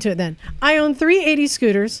getting into it then. I own 3 80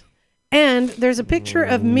 scooters, And there's a picture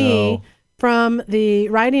of me from the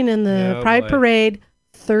riding in the Pride Parade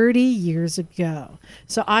 30 years ago.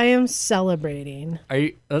 So I am celebrating. Are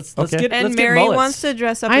you? Let's And get Mary mullets. wants to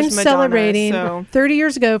dress up I'm as Madonna. celebrating So 30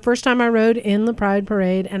 years ago, first time I rode in the Pride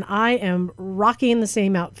Parade, and I am rocking the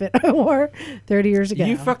same outfit I wore 30 years ago.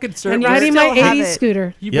 You fucking and certainly riding my still have 80s it.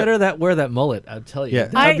 scooter. You Yep. better wear that mullet. I'll tell you. Yeah.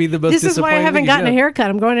 That'd be the most. This is why I disappointing haven't thing gotten a you know. haircut.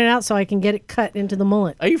 I'm going it out so I can get it cut into the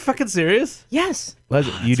mullet. Are you fucking serious? Yes.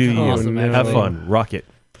 You do you. awesome, Have actually. fun. Rock it.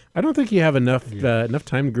 I don't think you have enough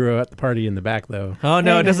time to grow out the party in the back, though. Oh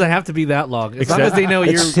no, it doesn't have to be that long. As long as they know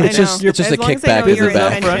you're. It's I just know. it's just As a long as they know kickback in your the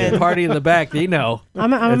back. intention. front party in the back. They know.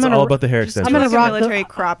 I'm It's gonna, all about the hair just extension. I'm like gonna a rock military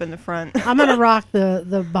crop in the front. I'm gonna rock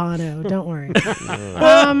the Bono. Don't worry.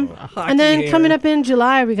 And then coming up in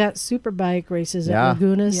July, we got Superbike races at Yeah.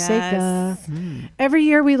 Laguna Yes. Seca. Every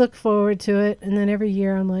year we look forward to it, and then every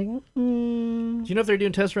year I'm like, Do you know if they're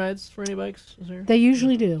doing test rides for any bikes? Is there? they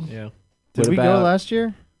usually do. Yeah. Did What we go about- last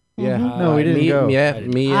year? Yeah. No, we didn't me, go. Yeah, I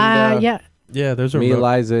didn't. me and Yeah, Yeah, those are me, remote-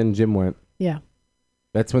 Eliza, and Jim went. yeah.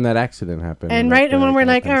 That's when that accident happened. And like, right, and when we're guy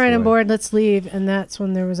like, all passed right, I'm away. bored, let's leave, and that's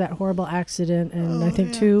when there was that horrible accident, and I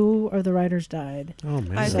think 2 of the riders died. Oh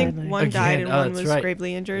man. I think Sadly. one Again, died and oh, one that's was right.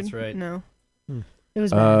 gravely injured. That's right. No. It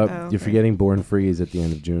was bad. Oh, You're okay. forgetting Born Free is at the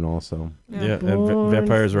end of June also. Yeah, and Born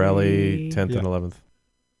Vampires Rally Free. 10th Yeah. and 11th.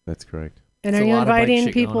 That's correct. And It's are a you lot of bike inviting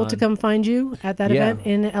shit people going to on. come find you at that Yeah. event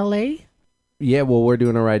in LA? Yeah, well, we're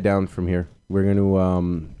doing a ride down from here. We're going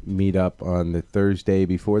to meet up on the Thursday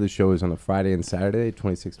before the show is on a Friday and Saturday,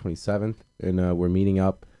 26th, 27th. And we're meeting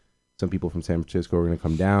up. Some people from San Francisco are going to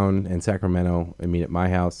come down and Sacramento and meet at my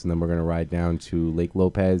house. And then we're going to ride down to Lake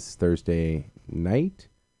Lopez Thursday night.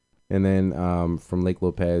 And then from Lake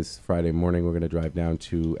Lopez Friday morning, we're going to drive down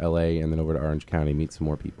to LA and then over to Orange County, meet some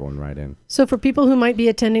more people and ride in. So for people who might be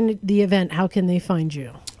attending the event, how can they find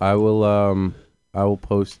you? I will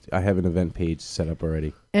post. I have an event page set up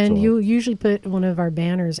already. And So- you usually put one of our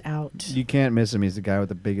banners out. You can't miss him. He's the guy with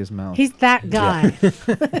the biggest mouth. He's that guy.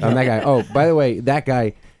 I'm that guy. Oh, by the way, that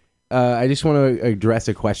guy. I just want to address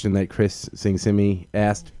a question that Chris Sing-Simi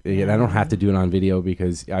asked. And I don't have to do it on video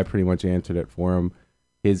because I pretty much answered it for him.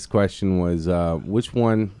 His question was, which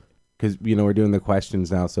one? Because we're doing the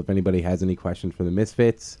questions now. So if anybody has any questions for the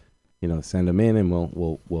Misfits, send them in and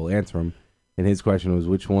we'll answer them. And his question was,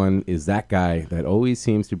 which one is that guy that always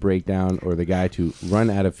seems to break down, or the guy to run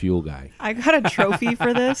out of fuel guy? I got a trophy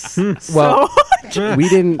for this. Well, we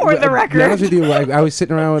didn't. For the To be record. honest with you, I was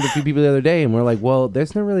sitting around with a few people the other day, and we're like, well,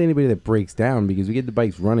 there's not really anybody that breaks down because we get the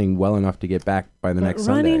bikes running well enough to get back by the But next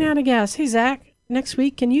running Sunday. out of gas. Hey, Zach, next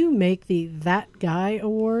week, can you make the That Guy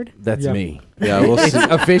Award? That's Yeah. me. Yeah, we'll It's see.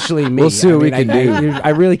 officially me. We'll see what we I can do. I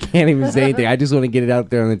really can't even say anything. I just want to get it out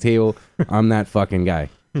there on the table. I'm that fucking guy.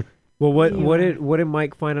 Well, what You what did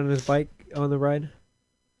Mike find on his bike on the ride?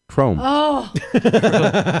 Chrome. Oh,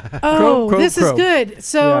 Crow, this crow. is good.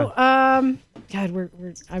 So, God,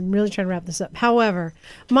 I'm really trying to wrap this up. However,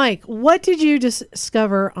 Mike, what did you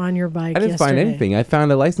discover on your bike? I didn't find yesterday? anything. I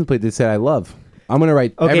found a license plate that said "I love." I'm gonna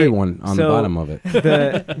write Okay, everyone on the so- bottom of it.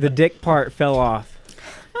 The dick part fell off.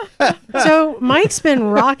 So Mike's been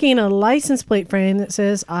rocking a license plate frame that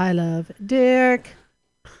says "I love Dick."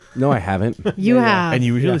 No, I haven't. You have. And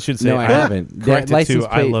you really should say, No, I haven't. Correct That it to license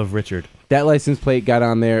I plate- love Richard. That license plate got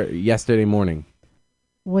on there yesterday morning.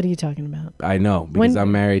 What are you talking about? I know because When-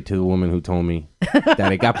 I'm married to the woman who told me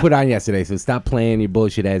that it got put on yesterday. So stop playing your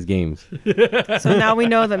bullshit ass games. So now we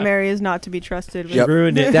know that Mary is not to be trusted. With Yep.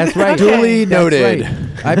 Ruined it. That's right. Okay. Duly That's noted.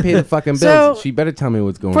 right. I pay the fucking bills. So, She better tell me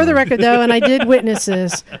what's going For on. the record, though, and I did witness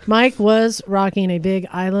this, Mike was rocking a big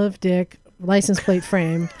 "I love Dick" license plate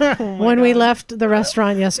frame when we left the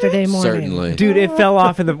restaurant yesterday morning. Certainly. Dude, it fell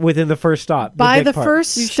off within the first stop. By dick the part.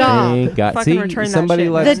 first You should- stop, Thank God. Fucking See, return that somebody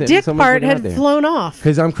shit. left the it. dick Someone's part looking out had there. flown off.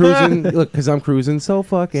 Because I'm cruising. Look, because I'm cruising so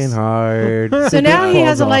fucking hard. So now he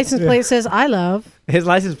has a Falls off. license plate that says "I love." His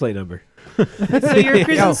license plate number. So you're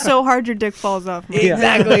cruising so hard your dick falls off. Mike.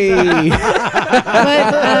 Exactly.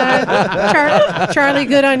 But Charlie,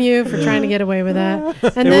 good on you for trying to get away with that,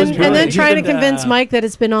 and It was then brilliant. trying to He's been, convince Mike that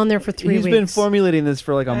it's been on there for 3 He's weeks. been formulating this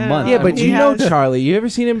for like a month. Yeah, but He you know has- Charlie. You ever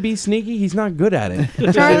seen him be sneaky? He's not good at it.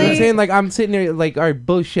 Charlie- I'm saying, like, I'm sitting there like, all right,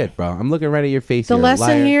 bullshit, bro. I'm looking right at your face. The You're a lesson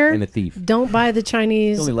liar here: and a thief. don't buy the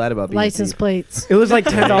Chinese He only lied about being a license thief. plates. It was like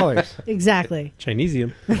 $10. Exactly.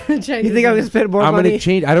 Chinesium. Chinese. You think I would spend more I'm money? gonna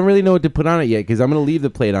change. I don't really know what to put on it yet because I'm gonna leave the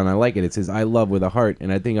plate on. I like it. It says "I love" with a heart,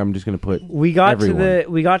 and I think I'm just gonna put. We got everyone.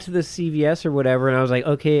 to the CVS or whatever, and I was like,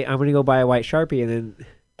 okay, I'm gonna go buy a white Sharpie, and then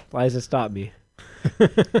Liza stopped me. You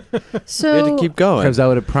had So to keep going. Because I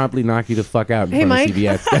would have promptly knocked you the fuck out in Hey, front Mike. of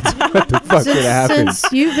CVS. That's what the fuck would have happened.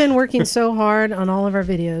 since you've been working so hard on all of our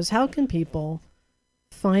videos, how can people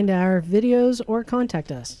find our videos or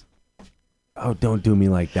contact us? Oh, don't do me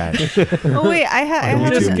like that. Oh wait, I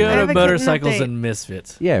have Just I go have to a Motorcycles update. and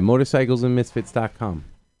Misfits. Yeah, motorcyclesandmisfits.com.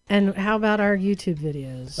 And how about our YouTube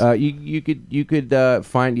videos? You could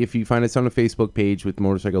find, if you find us on the Facebook page with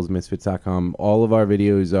motorcyclesmisfits.com, all of our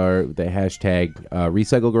videos are the hashtag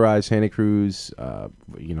Recycle Garage Santa Cruz,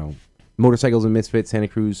 Motorcycles and Misfits Santa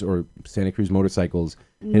Cruz, or Santa Cruz Motorcycles.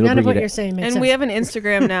 None of what you're saying makes And sense. we have an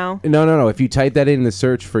Instagram now. No. If you type that in the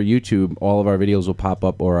search for YouTube, all of our videos will pop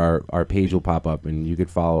up, or our page will pop up, and you could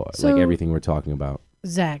follow So- everything we're talking about.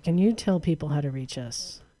 Zach, can you tell people how to reach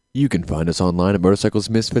us? You can find us online at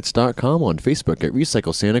motorcyclesmisfits.com, on Facebook at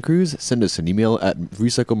Recycle Santa Cruz. Send us an email at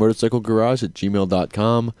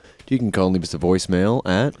recyclemotorcyclegarage@gmail.com. You can call and leave us a voicemail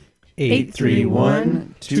at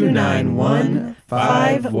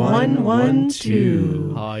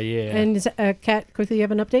 831-291-5112. Oh yeah. And Kat, quickly, you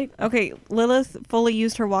have an update? Okay, Lilith fully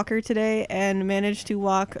used her walker today and managed to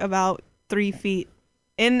walk about 3 feet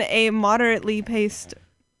in a moderately paced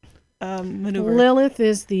maneuver. Lilith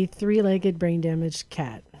is the three-legged brain-damaged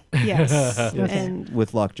cat. Yes. Okay. And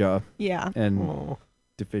With lockjaw yeah. and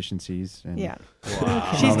deficiencies. And Yeah.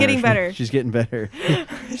 Wow. She's getting malnourishment. better. She's getting better.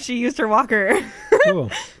 She used her walker.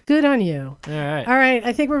 Cool. Good on you. All right. All right,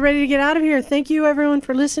 I think we're ready to get out of here. Thank you, everyone,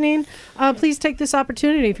 for listening. Please take this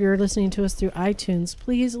opportunity, if you're listening to us through iTunes,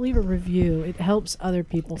 please leave a review. It helps other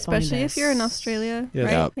people find us. Especially if you're in Australia.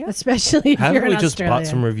 Yes. Right? Yeah. Especially if Haven't you're in we just Australia. bought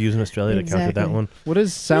some reviews in Australia to counter that Exactly. one? What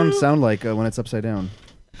does sound like when it's upside down?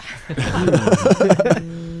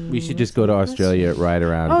 We should just go to Australia, ride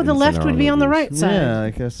around. Oh, the and send left our would own be on the reviews. right side. Yeah, I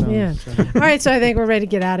guess so. Yeah. All right, so I think we're ready to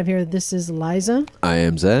get out of here. This is Liza. I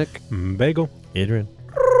am Zach. Bagel. Adrian.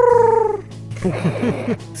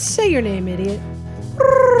 Say your name, idiot.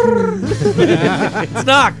 It's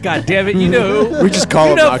not. God damn it! You know. We just call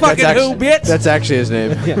You him know Knock. fucking who, bitch. That's actually his name.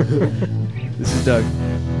 This is Doug.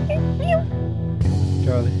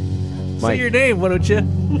 Charlie. Say your name, why don't you?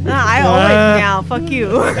 I always now. Fuck you.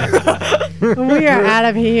 We are out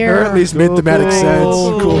of here. Or at least made thematic sense.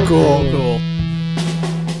 Cool. Cool.